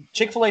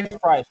 Chick-fil-A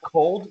fries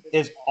cold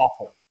is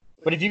awful.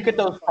 But if you get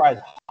those fries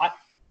hot,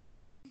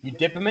 you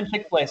dip them in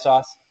Chick-fil-A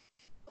sauce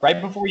right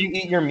before you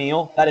eat your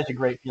meal, that is a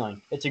great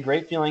feeling. It's a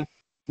great feeling.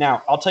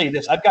 Now, I'll tell you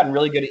this. I've gotten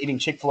really good at eating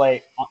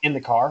Chick-fil-A in the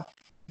car.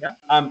 Yeah.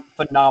 I'm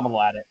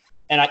phenomenal at it.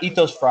 And I eat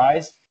those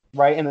fries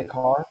right in the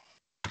car.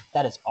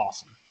 That is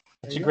awesome.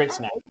 It's a great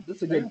snack.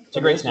 That's a good. It's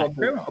a great snack.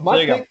 Great one. My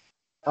There you go. pick.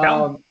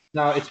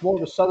 Now it's more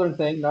of a southern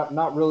thing,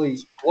 not really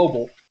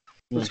global.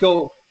 Let's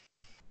go.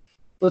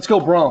 Let's go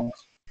Brahms.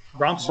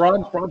 Brahms.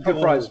 Brahms good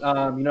Oh. fries.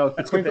 You know,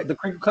 That's a good pick. the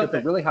crinkle cut, Good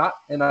they're pick. really hot,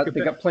 and Good they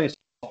pick. got plenty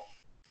of.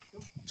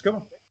 Let's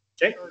go.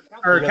 Jake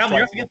or That's Calvin,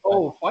 you're right. up again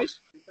Oh, twice.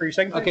 for your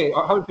second pick? Okay,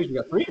 how many picks we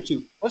got? 3 or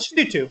 2? Let's just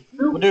do two.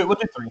 We'll do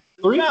 3.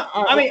 3. No,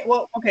 I mean,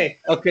 well, okay.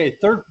 okay,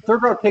 third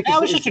round pick. Yeah,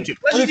 is- let's is- just do 2.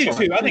 Let's just do Two's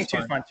two. fine. I think Two's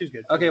two's fine. Two's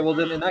good. Okay, well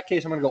then in that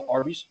case, I'm gonna go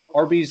Arby's.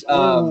 Arby's,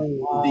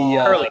 Ooh.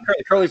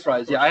 the curly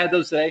fries. Yeah, I had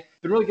those today.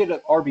 Been really good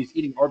at Arby's,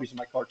 eating Arby's in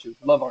my car too.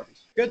 Love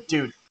Arby's. Good,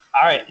 dude.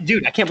 All right,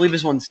 dude. I can't believe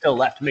this one's still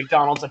left.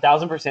 McDonald's,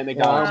 1,000%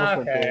 McDonald's. Wow. almost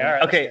went Okay, there. all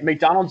right. Okay,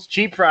 McDonald's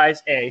cheap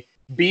fries. A,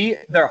 B.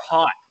 They're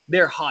hot.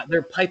 They're hot.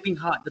 They're piping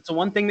hot. That's the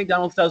one thing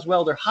McDonald's does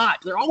well. They're hot.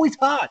 They're always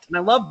hot, and I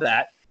love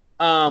that.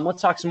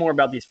 Let's talk some more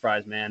about these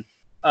fries, man.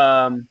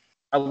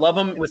 I love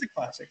them with It's a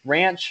classic.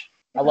 ranch.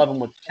 I love them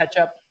with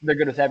ketchup. They're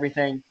good with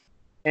everything,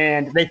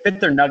 and they fit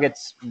their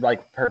nuggets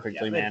like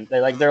perfectly, Yeah, they- man.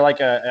 They're like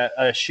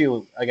a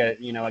shoe, like a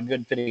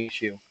good fitting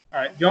shoe. All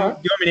right. Do you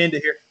want me to end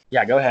it here?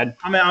 Yeah, go ahead.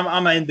 I'm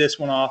gonna end this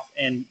one off,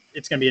 and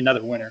it's gonna be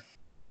another winner.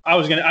 I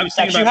was thinking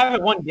Actually, you about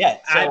haven't won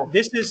yet. So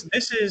this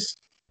is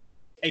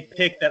a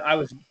pick that I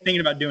was thinking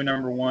about doing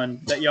number one.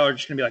 That y'all are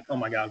just gonna be like, oh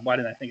my god, why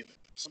didn't I think of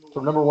this?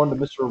 From number 1 to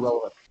Mr.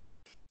 Irrelevant.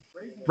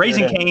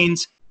 Raising There it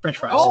Cane's French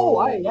fries.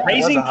 yeah,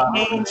 Raising that's a hot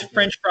one. Cane's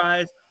French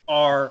fries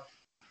are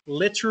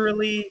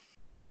literally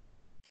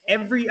I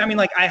mean,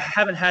 like I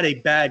haven't had a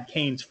bad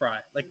Cane's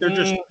fry. Like they're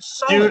just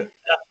solid. dude.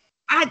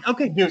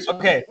 Dude,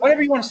 okay.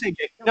 Whatever you want to say,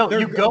 Jake. No, They're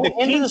you go the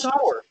into Cane's the sauce-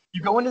 store.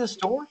 You go into the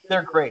store.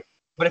 They're great.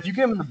 But if you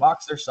get them in the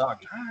box, they're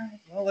soggy. All right.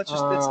 Well, let's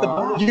just—it's the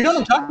box. You know what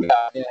I'm talking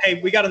about?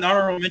 Hey, we got an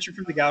honorable mention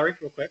from the gallery,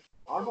 real quick.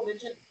 Honorable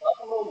mention,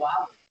 Buffalo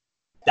Wild.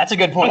 That's a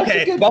good point.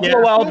 Okay. Buffalo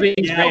Yeah. Wild Wings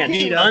Yeah, ranch,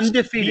 B-dubs,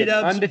 undefeated,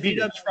 B-dubs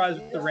undefeated. fries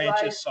with the ranch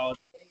is solid.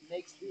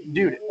 Makes the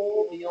Dude.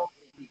 whole meal.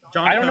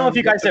 John I don't know Cone if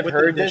you guys with the- have with the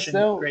heard this, addition,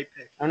 though. Great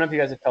pick. I don't know if you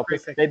guys have felt Great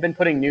this. pick. They've been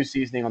putting new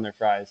seasoning on their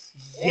fries.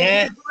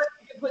 Yeah. You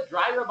can put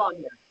dry rub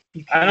on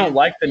there. I don't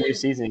like the new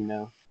seasoning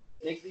though.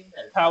 Makes it even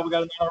better. Kyle, we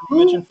got an honorable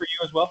mention for you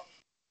as well.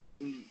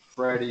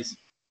 Freddy's.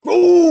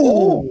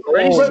 Ooh,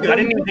 Freddy's- I I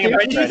didn't even think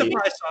about With the Freddy's.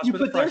 fry sauce, You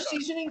with the put fry their sauce.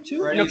 seasoning too?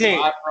 Freddy's Okay.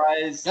 hot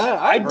fries.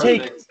 Yeah, I'd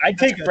take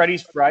Perfect. good.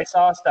 Freddy's fry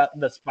sauce,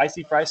 the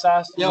spicy fry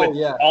sauce, Yeah, with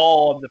yeah.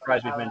 all of the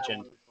fries we've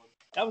mentioned.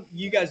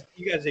 You guys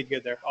did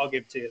good there. I'll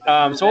give it to you.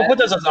 So we'll put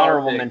those as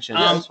honorable Pick. mentions.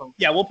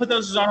 Yeah, we'll put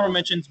those as honorable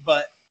mentions,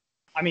 but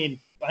I mean,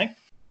 I think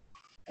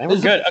And we're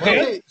good.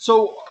 Okay.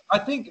 So I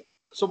think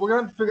we're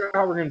gonna have to figure out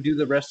how we're gonna do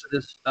the rest of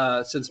this.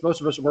 Since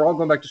most of us we're all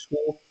going back to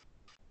school.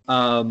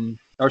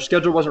 Our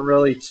schedule wasn't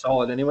really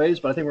solid, anyways.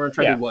 But I think we're gonna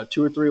try to do what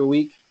 2 or 3 a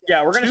week.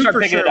 Yeah, we're gonna Two start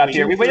for picking sure, it up we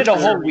here. do We for waited a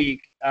sure. whole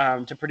week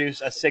to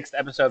produce a 6th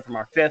episode from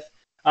our 5th,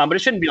 but it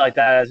shouldn't be like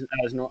that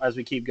as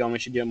we keep going. We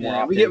should do it more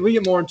Yeah, often. we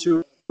get more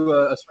into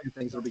a swing of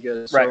things. It'll be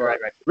good. So, right.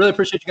 Really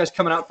appreciate you guys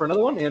coming out for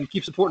another one and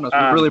keep supporting us. We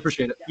really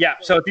appreciate it. Yeah.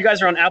 So if you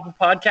guys are on Apple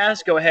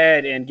Podcasts, go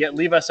ahead and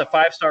leave us a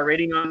 5-star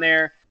rating on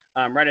there.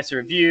 Write us a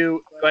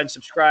review. Go ahead and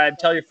subscribe.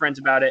 Tell your friends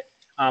about it.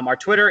 Our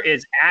Twitter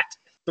is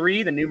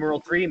 @3, the numeral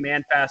 3,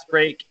 Man Fast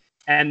Break.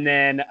 And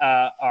then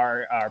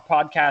our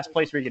podcast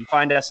place where you can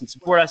find us and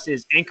support us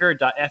is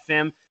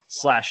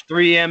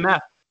anchor.fm/3MF.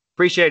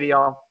 Appreciate it,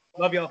 y'all.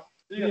 love y'all.